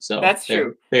fighting. So that's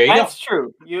true. There you go. That's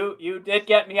true. You did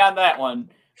get me on that one.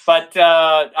 But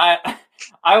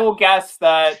I will guess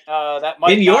that that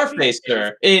might in your face,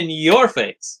 sir. In your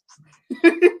face.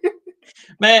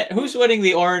 Matt, who's winning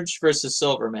the orange versus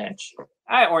silver match?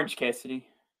 Orange Cassidy.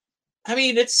 I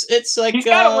mean, it's like he's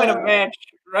got to win a match,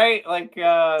 right? Like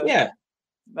yeah,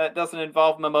 that doesn't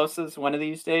involve mimosas one of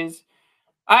these days.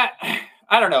 I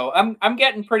I don't know. I'm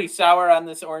getting pretty sour on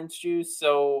this orange juice,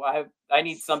 so I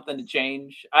need something to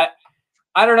change. I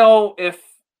don't know if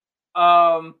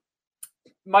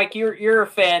Mike, you're a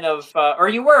fan of or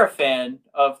you were a fan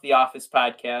of the Office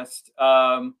podcast.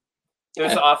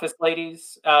 There's the Office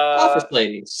Ladies. Office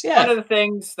Ladies, yeah. One of the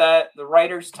things that the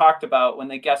writers talked about when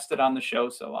they guested on the show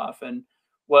so often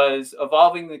was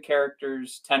evolving the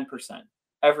characters 10%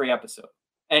 every episode.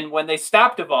 And when they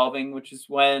stopped evolving, which is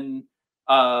when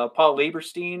Paul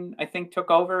Lieberstein, I think, took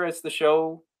over as the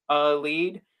show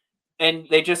lead, and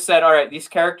they just said, all right, these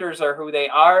characters are who they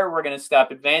are. We're going to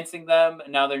stop advancing them.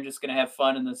 And now they're just going to have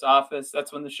fun in this office.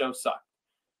 That's when the show sucked.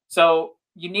 So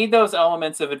you need those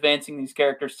elements of advancing these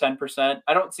characters 10%.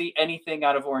 I don't see anything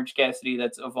out of Orange Cassidy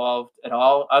that's evolved at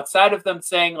all, outside of them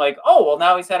saying like, oh, well,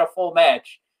 now he's had a full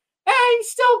match.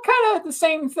 He's still kind of the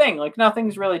same thing. Like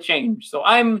nothing's really changed. So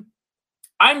I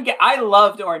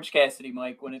loved Orange Cassidy,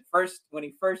 Mike. When he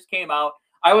first came out,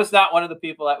 I was not one of the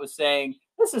people that was saying,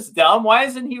 this is dumb. Why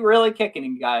isn't he really kicking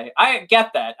a guy? I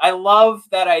get that. I love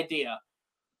that idea.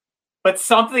 But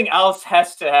something else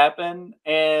has to happen,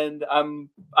 and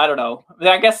I don't know.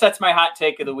 I guess that's my hot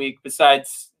take of the week,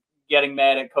 besides getting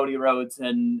mad at Cody Rhodes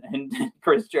and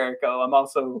Chris Jericho. I'm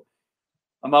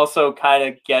also kind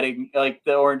of getting, like,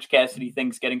 the Orange Cassidy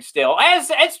thing's getting stale. As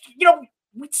you know,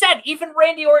 we said, even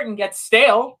Randy Orton gets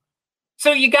stale.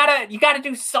 So you gotta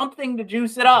do something to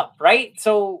juice it up, right?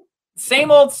 So same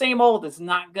old is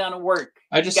not gonna work.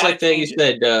 I just like that you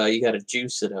said you gotta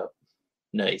juice it up.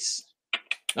 Nice.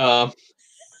 I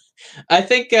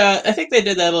think they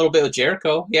did that a little bit with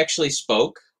Jericho. He actually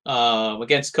spoke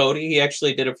against Cody. He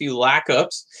actually did a few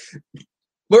lockups.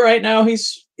 But right now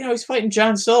he's fighting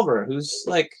John Silver, who's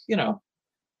like,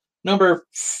 number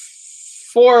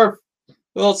 4.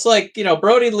 Well, it's like,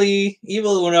 Brody Lee,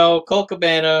 Evil Uno, Colt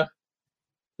Cabana,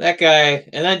 that guy,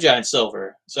 and then John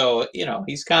Silver. So,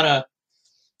 he's kind of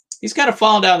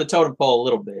fallen down the totem pole a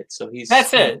little bit. So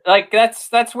that's it. Like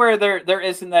that's where there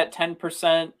isn't that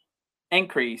 10%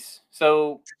 increase.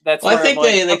 So that's I think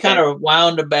they kind of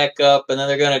wound him back up, and then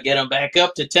they're going to get him back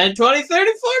up to 10, 20, 30,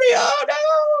 40.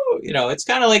 Oh no! It's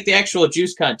kind of like the actual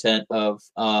juice content of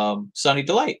Sunny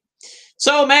Delight.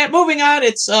 So, Matt, moving on,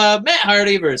 it's Matt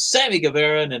Hardy versus Sammy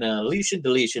Guevara in an Elation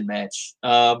Deletion match.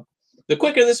 The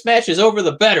quicker this match is over,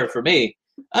 the better for me.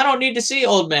 I don't need to see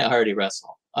old Matt Hardy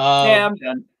wrestle. Yeah, I'm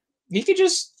done. He could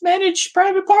just manage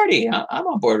Private Party. I'm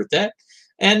on board with that.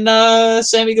 And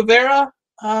Sammy Guevara,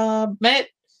 Matt,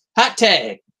 hot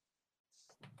tag.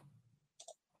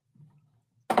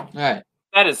 All right.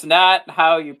 That is not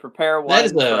how you prepare one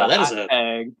for a hot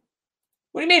tag.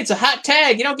 What do you mean? It's a hot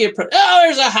tag. You don't get...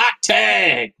 there's a hot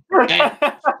tag. Okay.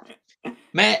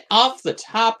 Matt, off the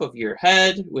top of your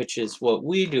head, which is what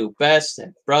we do best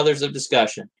at Brothers of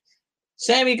Discussion,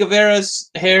 Sammy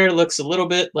Guevara's hair looks a little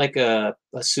bit like a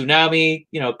tsunami,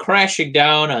 crashing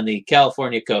down on the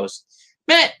California coast.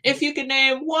 Matt, if you could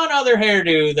name one other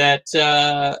hairdo that,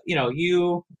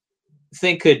 you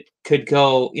think could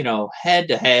go, head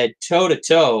to head, toe to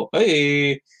toe,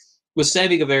 hey, with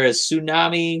Sammy Guevara's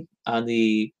tsunami on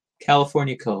the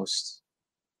California coast,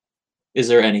 is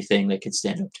there anything that can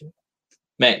stand up to it?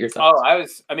 Matt, your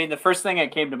thoughts? Oh, the first thing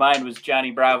that came to mind was Johnny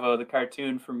Bravo, the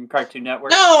cartoon from Cartoon Network.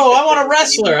 No, I want a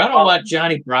wrestler. I don't want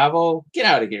Johnny Bravo. Get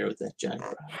out of here with that, Johnny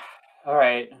Bravo. All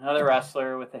right, another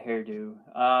wrestler with a hairdo.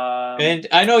 And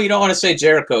I know you don't want to say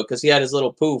Jericho because he had his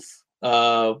little poof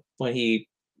when he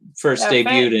first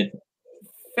debuted in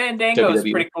Fandango is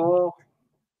pretty cool.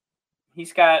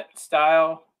 He's got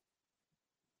style.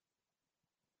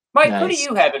 Mike, nice. Who do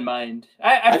you have in mind?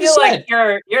 I feel like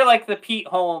you're like the Pete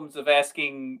Holmes of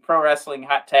asking pro wrestling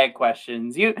hot tag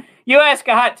questions. You ask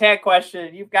a hot tag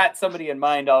question, you've got somebody in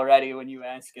mind already when you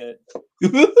ask it.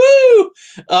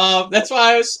 That's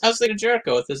why I was thinking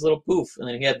Jericho with his little poof, and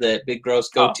then he had that big gross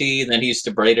goatee, and then he used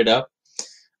to braid it up.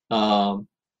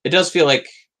 It does feel like,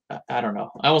 I don't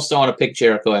know. I almost don't want to pick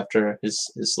Jericho after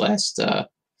his last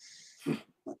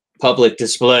public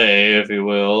display, if you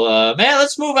will. Man,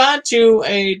 let's move on to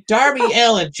a Darby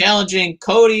Allin challenging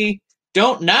Cody,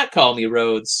 don't not call me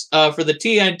Rhodes, for the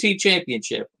TNT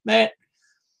Championship. Matt,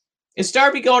 is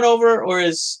Darby going over, or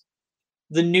is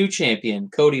the new champion,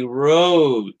 Cody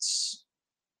Rhodes,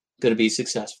 going to be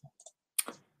successful?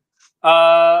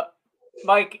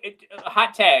 Mike,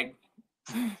 hot tag.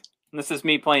 This is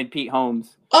me playing Pete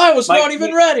Holmes. I was not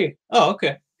even ready. Oh,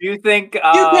 okay. Do you think... you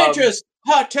can't just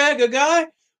hot tag a guy?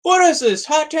 What is this,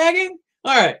 hot tagging?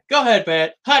 All right, go ahead,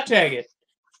 Matt. Hot tag it.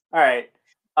 All right.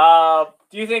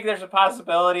 Do you think there's a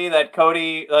possibility that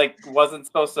Cody wasn't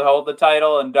supposed to hold the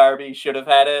title and Darby should have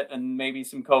had it, and maybe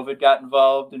some COVID got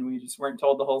involved and we just weren't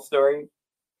told the whole story?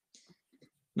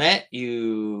 Matt,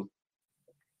 you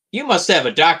must have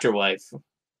a doctor wife.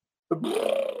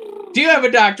 Do you have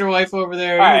a doctor wife over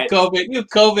there? All You right. COVID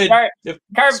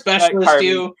specialist, Carby.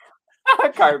 you.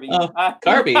 Carby.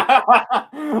 Carby.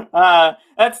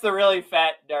 That's the really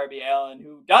fat Darby Allin,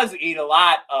 who does eat a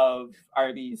lot of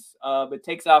Arby's, but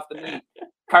takes off the meat.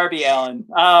 Carby Allin.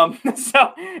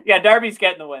 So yeah, Darby's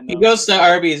getting the win. He goes to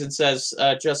Arby's and says,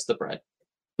 "Just the bread."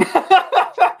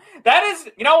 That is,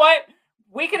 you know what?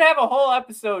 We could have a whole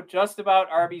episode just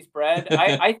about Arby's bread.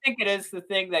 I think it is the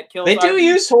thing that kills. They do Arby's.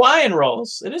 use Hawaiian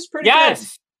rolls. It is pretty good.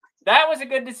 That was a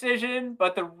good decision,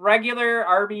 but the regular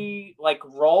Arby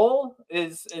roll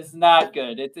is not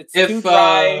good. It's too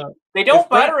dry. They don't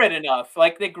butter it enough.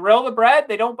 Like they grill the bread,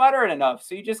 they don't butter it enough.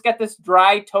 So you just get this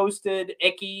dry, toasted,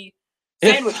 icky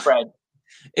sandwich bread.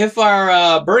 If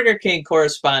our Burger King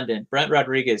correspondent, Brent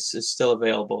Rodriguez, is still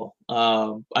available,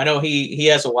 I know he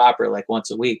has a Whopper like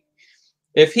once a week.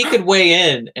 If he could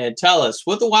weigh in and tell us,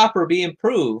 would the Whopper be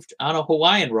improved on a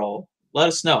Hawaiian roll? Let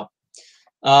us know.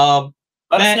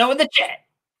 Let us know in the chat.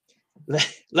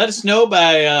 Let us know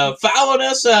by following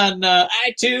us on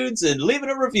iTunes and leaving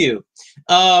a review.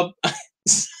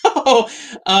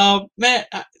 Matt,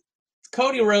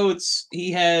 Cody Rhodes,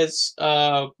 he has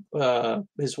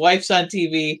his wife's on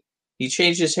TV. He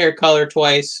changed his hair color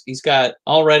twice. He's got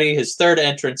already his third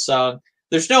entrance song.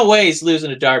 There's no way he's losing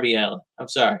to Darby Allin. I'm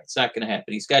sorry. It's not going to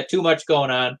happen. He's got too much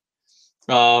going on.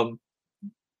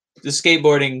 The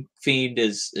skateboarding fiend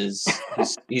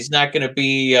he's not going to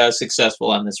be successful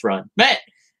on this run. Matt,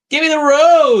 give me the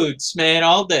roads, man,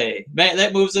 all day. Matt,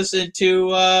 that moves us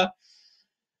into I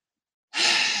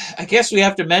guess we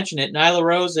have to mention it. Nyla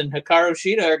Rose and Hikaru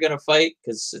Shida are going to fight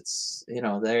because it's,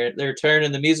 their turn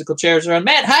and the musical chairs are on.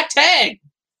 Matt, hot tag.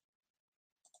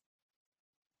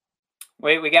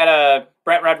 Wait, we got a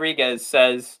Brett Rodriguez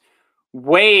says,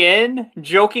 weigh in,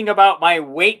 joking about my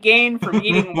weight gain from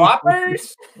eating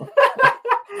Whoppers. All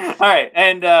right,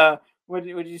 and what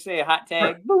did you say? A hot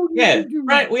tag? Yeah,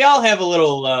 right. We all have a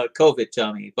little COVID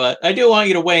tummy, but I do want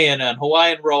you to weigh in on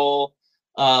Hawaiian roll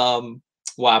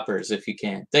Whoppers if you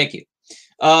can. Thank you.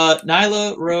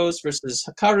 Nyla Rose versus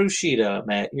Hikaru Shida.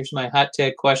 Matt, here's my hot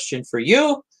tag question for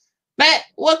you. Matt,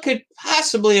 what could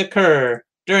possibly occur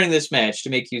during this match to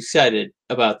make you excited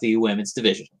about the women's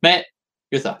division? Matt,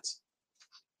 your thoughts.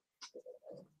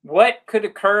 What could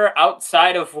occur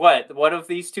outside of what? One of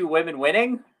these two women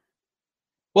winning?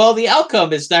 Well, the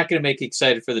outcome is not going to make you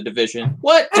excited for the division.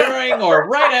 What during or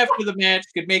right after the match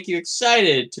could make you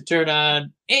excited to turn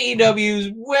on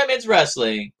AEW's women's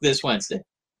wrestling this Wednesday?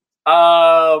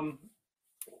 AJ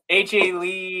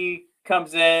Lee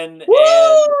comes in and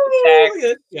attacks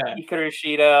Hikaru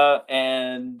Shida,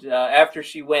 and after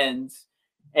she wins,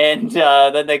 and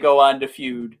then they go on to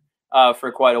feud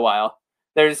for quite a while.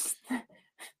 How's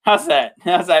that?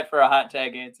 How's that for a hot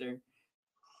tag answer?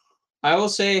 I will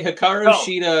say Hikaru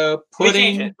Shida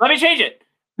putting. Let me change it.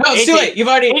 No, let's do it. You've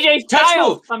already AJ touch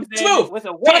move. Comes touch in move. With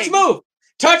a touch move.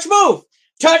 Touch move.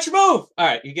 Touch move. All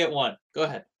right, you get one. Go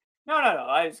ahead. No.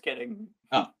 I was kidding.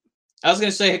 Oh, I was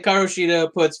gonna say Hikaru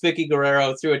Shida puts Vicky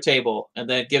Guerrero through a table and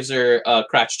then gives her a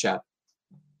crotch chop.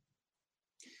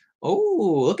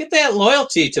 Oh, look at that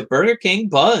loyalty to Burger King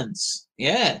buns.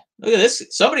 Yeah, look at this.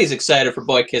 Somebody's excited for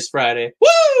Boy Kiss Friday.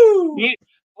 Woo!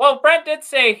 Well, Brent did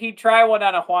say he'd try one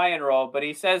on a Hawaiian roll, but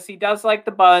he says he does like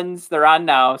the buns. They're on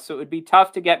now, so it would be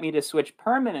tough to get me to switch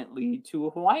permanently to a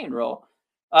Hawaiian roll.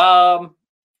 I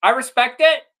respect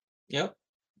it. Yep.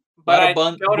 But a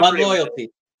lot of bun loyalty.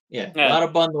 Yeah, a lot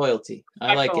of bun loyalty.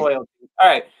 I like it. Loyalty. All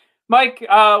right. Mike,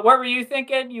 what were you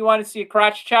thinking? You want to see a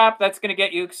crotch chop? That's going to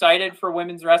get you excited for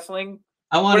women's wrestling?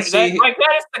 I want to see... Mike,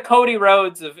 that is the Cody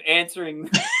Rhodes of answering...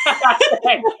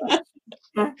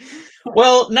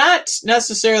 Well, not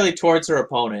necessarily towards her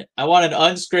opponent. I want an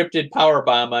unscripted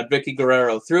powerbomb on Vicky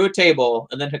Guerrero through a table,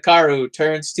 and then Hikaru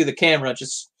turns to the camera,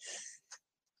 just,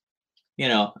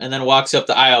 and then walks up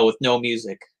the aisle with no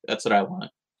music. That's what I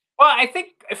want. Well, I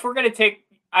think if we're going to take...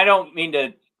 I don't mean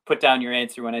to put down your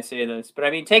answer when I say this, but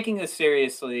I mean, taking this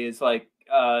seriously is like,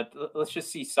 let's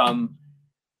just see some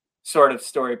sort of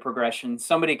story progression.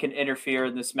 Somebody can interfere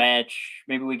in this match.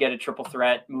 Maybe we get a triple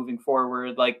threat moving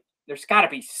forward. Like, there's got to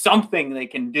be something they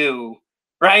can do,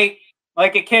 right?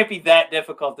 Like, it can't be that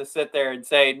difficult to sit there and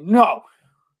say, no,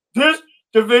 this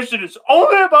division is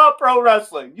only about pro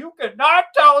wrestling. You cannot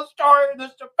tell a story in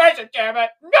this division, damn it.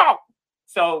 No.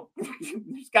 So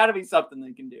there's got to be something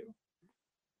they can do.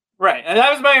 Right. And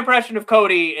that was my impression of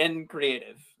Cody in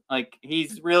creative. Like,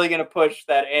 he's really going to push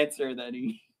that answer that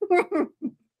he... Oh, come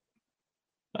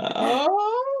on.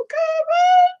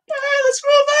 All right, let's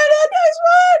move on to the next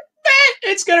one.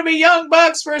 It's gonna be Young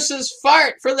Bucks versus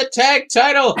Fart for the tag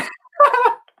title.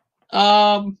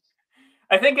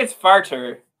 I think it's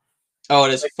Farter. Oh,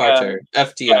 it is Farter.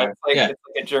 FTR. Yeah. It's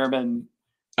like a German.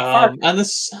 On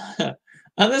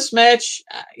this match,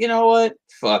 you know what?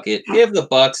 Fuck it. Give the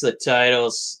Bucks the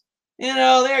titles. You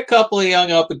know, they're a couple of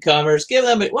young up and comers. Give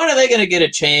them. When are they gonna get a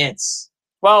chance?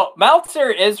 Well, Meltzer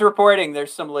is reporting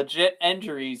there's some legit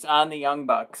injuries on the Young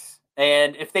Bucks.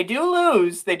 And if they do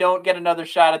lose, they don't get another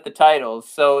shot at the titles.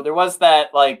 So there was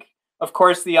that, like, of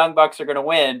course the Young Bucks are going to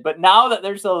win. But now that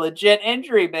there's a legit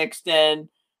injury mixed in,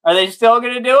 are they still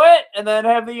going to do it and then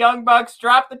have the Young Bucks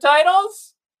drop the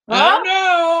titles? Huh? I don't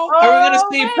know. Are we going to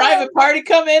see Private Party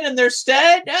come in their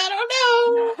stead? I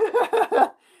don't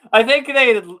know. I think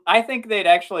they'd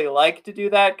actually like to do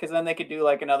that because then they could do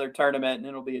like another tournament and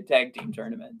it'll be a tag team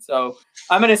tournament. So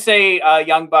I'm gonna say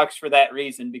Young Bucks for that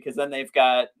reason because then they've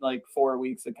got like 4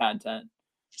 weeks of content.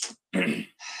 I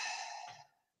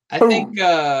think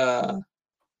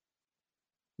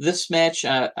this match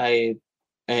I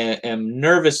am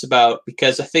nervous about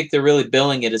because I think they're really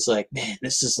billing it as like, man,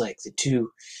 this is like the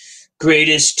two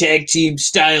greatest tag team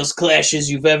styles clashes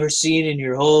you've ever seen in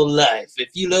your whole life. If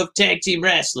you love tag team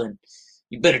wrestling,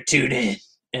 you better tune in.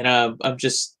 And I'm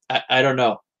just, I don't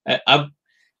know.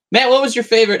 Matt, what was your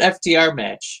favorite FTR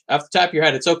match? Off the top of your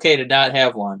head, it's okay to not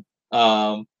have one.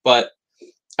 But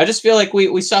I just feel like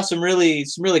we saw some really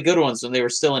good ones when they were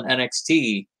still in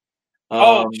NXT.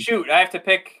 Shoot, I have to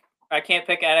pick. I can't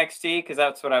pick NXT because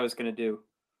that's what I was going to do.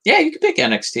 Yeah, you can pick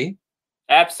NXT.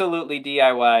 Absolutely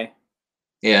DIY.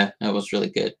 Yeah, that was really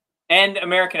good. And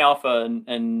American Alpha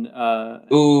and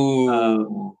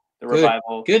the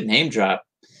Revival. Good name drop.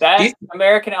 That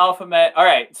American Alpha match. All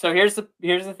right, so here's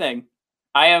the thing.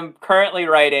 I am currently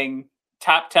writing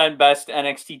top 10 best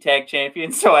NXT tag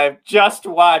champions, so I've just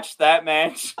watched that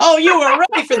match. Oh, you were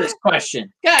ready for this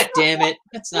question. God damn it.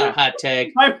 That's not a hot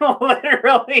tag. I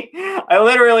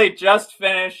literally just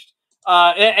finished.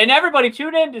 And everybody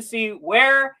tune in to see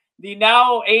where the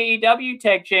now AEW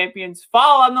tag champions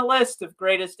fall on the list of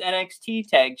greatest NXT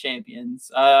tag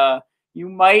champions. You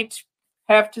might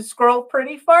have to scroll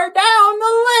pretty far down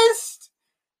the list.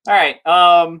 All right.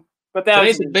 But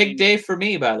today's a big day for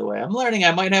me, by the way. I'm learning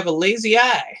I might have a lazy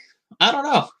eye. I don't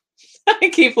know. I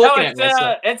keep looking at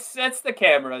myself. It's the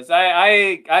cameras.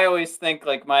 I always think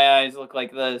like my eyes look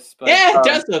like this. But, yeah, it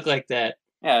does look like that.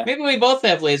 Yeah. Maybe we both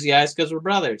have lazy eyes because we're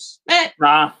brothers. Matt,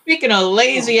 speaking of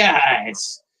lazy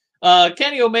eyes,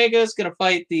 Kenny Omega is gonna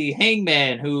fight the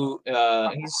Hangman, who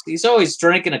he's always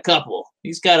drinking a couple.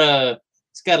 He's got a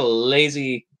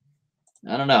lazy,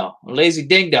 I don't know, a lazy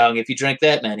ding dong if you drink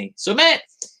that many. So Matt,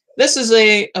 this is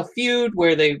a feud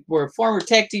where they were former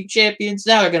tag team champions.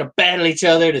 Now they're gonna battle each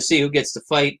other to see who gets to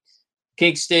fight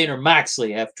Kingston or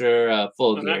Moxley after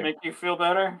Full Gear. Does that make you feel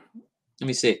better? Let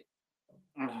me see.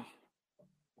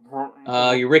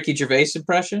 Your Ricky Gervais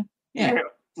impression? Yeah.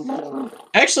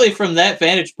 Actually, from that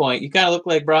vantage point, you kind of look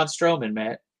like Braun Strowman,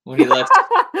 Matt, when he lets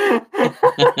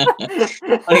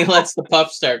the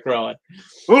puff start growing.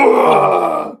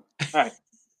 All right.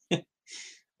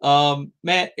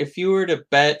 Matt, if you were to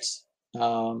bet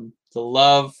the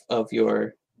love of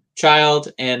your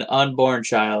child and unborn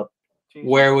child,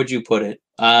 where would you put it?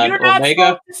 On You're not Omega?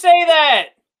 supposed to say that.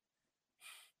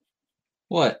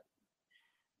 What?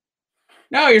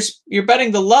 No, you're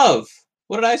betting the love.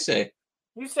 What did I say?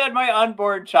 You said my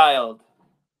unborn child.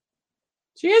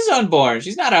 She is unborn.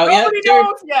 She's not out Nobody yet.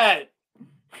 knows yet.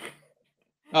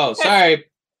 Oh, sorry.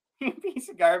 You piece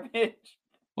of garbage.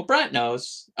 Well, Brent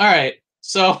knows. All right.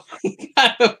 So you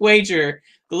gotta wager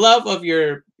the love of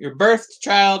your birthed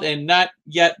child and not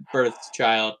yet birthed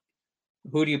child.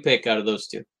 Who do you pick out of those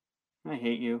two? I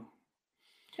hate you.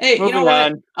 Hey, you know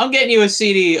what? I'm getting you a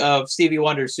CD of Stevie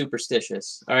Wonder's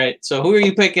Superstitious. All right. So who are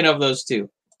you picking of those two?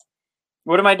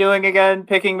 What am I doing again?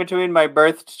 Picking between my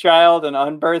birthed child and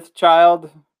unbirthed child?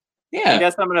 Yeah. I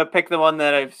guess I'm going to pick the one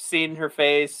that I've seen her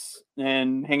face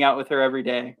and hang out with her every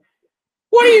day.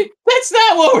 What are you? That's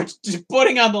not what we're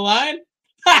putting on the line.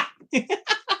 Man,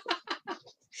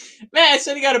 I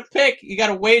said you got to pick. You got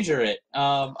to wager it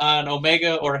on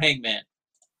Omega or Hangman.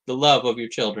 The love of your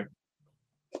children.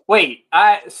 Wait,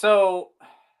 so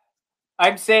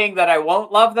I'm saying that I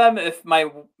won't love them if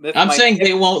I'm saying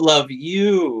they won't love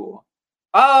you.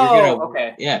 Oh,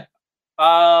 okay. Yeah.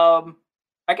 I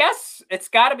guess it's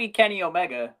got to be Kenny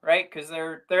Omega, right? Because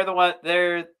they're the one.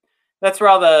 That's where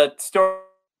all the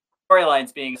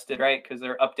storylines being listed, right? Because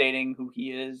they're updating who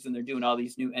he is and they're doing all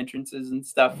these new entrances and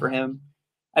stuff for him.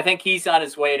 I think he's on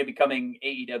his way to becoming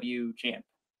AEW champ.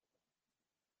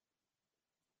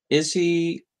 Is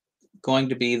he going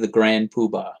to be the Grand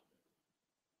Poobah?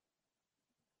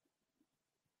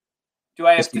 Do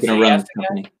I have to say yes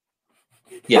again?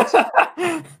 Yes.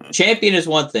 Champion is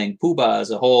one thing. Poobah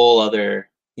is a whole other,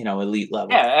 elite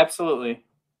level. Yeah, absolutely.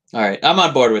 All right, I'm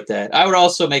on board with that. I would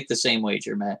also make the same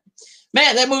wager, Matt.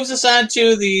 Matt, that moves us on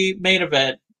to the main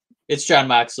event. It's Jon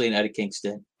Moxley and Eddie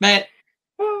Kingston. Matt,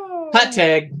 hot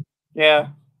tag. Yeah.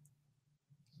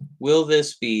 Will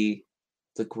this be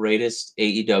the greatest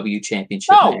AEW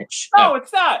championship match? No,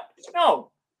 it's not.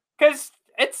 No, because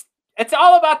it's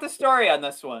all about the story on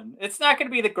this one. It's not going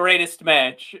to be the greatest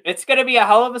match. It's going to be a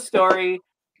hell of a story.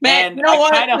 Man, you know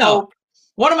what? Hope...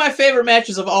 One of my favorite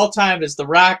matches of all time is The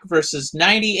Rock versus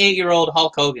 98-year-old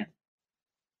Hulk Hogan.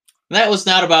 That was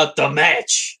not about the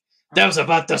match. That was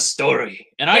about the story.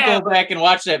 And I go back and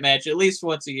watch that match at least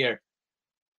once a year.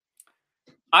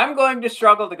 I'm going to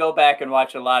struggle to go back and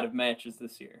watch a lot of matches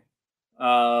this year.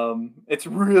 It's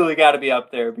really got to be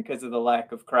up there because of the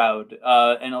lack of crowd.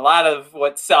 And a lot of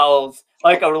what sells,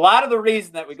 like a lot of the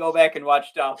reason that we go back and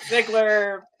watch Dolph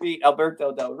Ziggler beat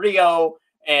Alberto Del Rio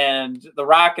and The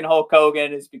Rock and Hulk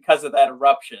Hogan is because of that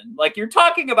eruption. Like, you're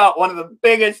talking about one of the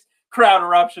biggest crowd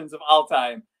eruptions of all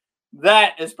time.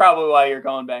 That is probably why you're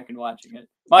going back and watching it.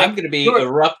 Mike, I'm going to be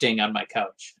erupting on my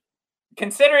couch.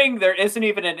 Considering there isn't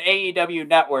even an AEW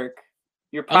network,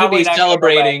 you're probably I'm going to be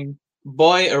celebrating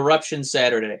Boy Eruption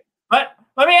Saturday. But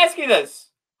let me ask you this.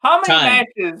 How many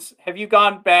matches have you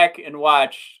gone back and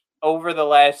watched over the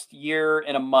last year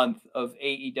and a month of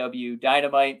AEW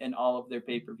Dynamite and all of their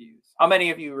pay-per-views? How many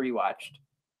have you rewatched?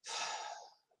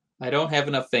 I don't have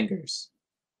enough fingers.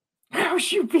 Oh,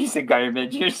 you piece of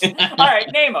garbage. All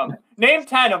right, name them. Name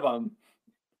 10 of them.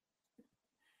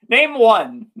 Name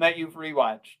one that you've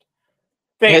rewatched.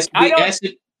 It has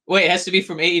to be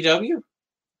from AEW?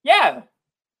 Yeah.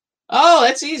 Oh,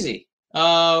 that's easy.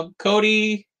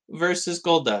 Cody versus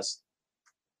Goldust.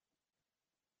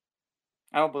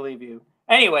 I don't believe you.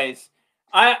 Anyways,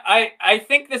 I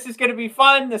think this is going to be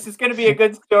fun. This is going to be a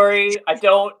good story. I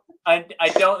don't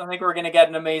think we're going to get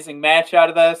an amazing match out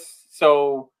of this.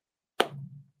 So,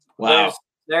 wow,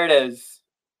 there it is.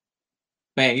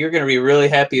 Man, you're going to be really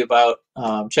happy about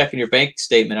checking your bank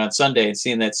statement on Sunday and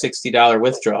seeing that $60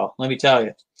 withdrawal. Let me tell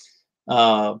you.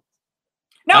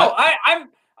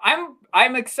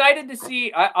 I'm excited to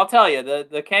see. I'll tell you,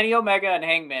 the Kenny Omega and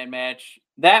Hangman match,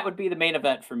 that would be the main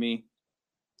event for me.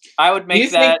 I would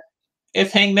make that.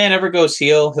 If Hangman ever goes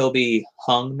heel, he'll be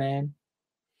Hungman.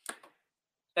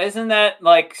 Isn't that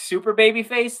like super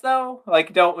babyface though?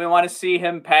 Like, don't we want to see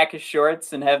him pack his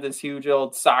shorts and have this huge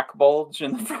old sock bulge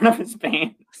in the front of his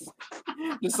pants?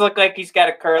 Just look like he's got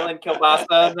a curling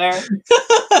kielbasa in there.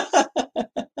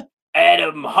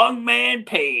 Adam Hungman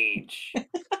Page.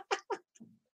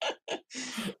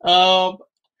 I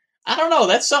don't know.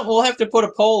 That's something we'll have to put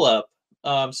a poll up,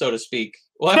 so to speak.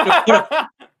 We'll have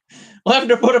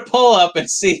to put a poll up and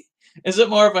see. Is it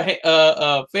more of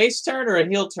a face turn or a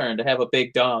heel turn to have a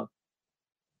big dong?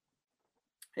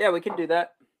 Yeah, we can do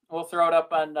that. We'll throw it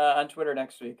up on Twitter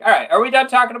next week. All right. Are we done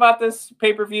talking about this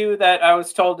pay-per-view that I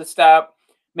was told to stop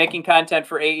making content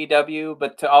for AEW,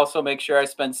 but to also make sure I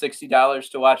spend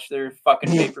 $60 to watch their fucking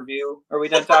pay-per-view? Are we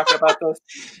done talking about this?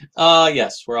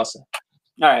 Yes, we're all set.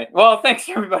 All right. Well, thanks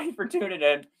everybody for tuning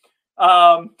in.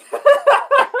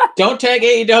 Don't tag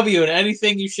AEW in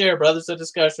anything you share, Brothers of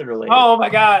Discussion related. Oh my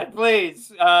God, please.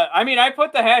 I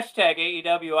put the hashtag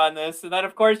AEW on this, and then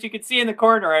of course you can see in the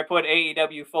corner I put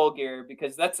AEW Full Gear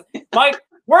because that's Mike.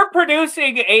 we're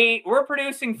producing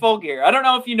Full Gear. I don't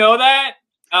know if you know that,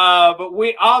 but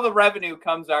all the revenue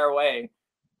comes our way.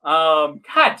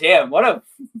 God damn, what a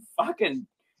fucking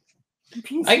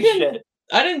piece of shit.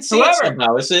 I didn't see it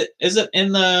somehow. Is it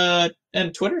in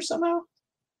Twitter somehow?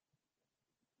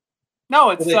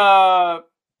 No, it's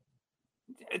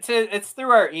through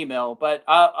our email, but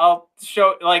I'll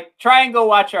show, try and go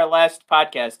watch our last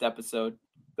podcast episode.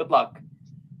 Good luck.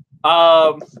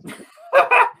 I'm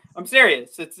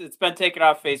serious. It's been taken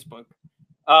off Facebook.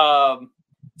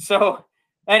 So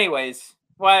anyways,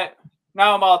 now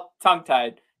I'm all tongue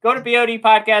tied. Go to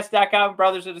bodpodcast.com,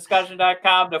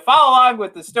 brothersofdiscussion.com to follow along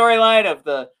with the storyline of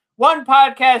the one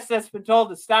podcast that's been told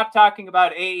to stop talking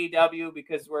about AEW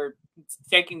because we're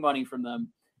taking money from them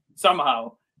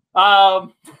somehow.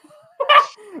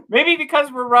 Maybe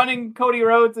because we're running Cody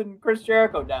Rhodes and Chris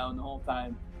Jericho down the whole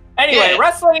time. Anyway,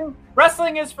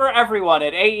 wrestling is for everyone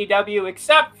at AEW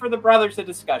except for the Brothers of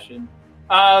Discussion.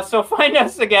 So find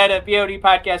us again at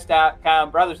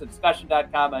bodpodcast.com,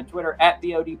 brothersofdiscussion.com, on Twitter at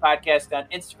bodpodcast, on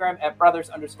Instagram at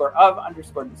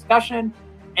brothers_of_discussion.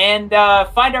 And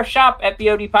find our shop at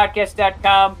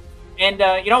bodpodcast.com.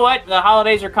 And you know what? The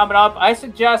holidays are coming up. I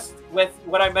suggest with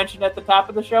what I mentioned at the top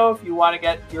of the show. If you want to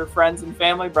get your friends and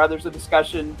family, Brothers of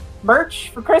Discussion merch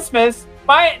for Christmas,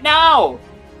 buy it now.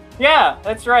 Yeah,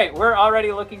 that's right. We're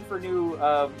already looking for new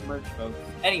merch, folks.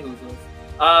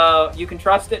 Anywho, you can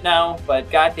trust it now, but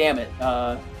god damn it.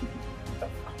 All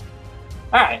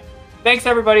right. Thanks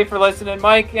everybody for listening.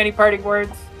 Mike, any parting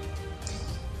words?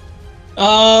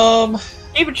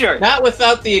 Keep it short. Not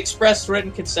without the express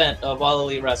written consent of All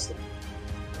Elite Wrestling.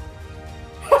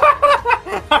 All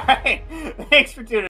right. Thanks for tuning in.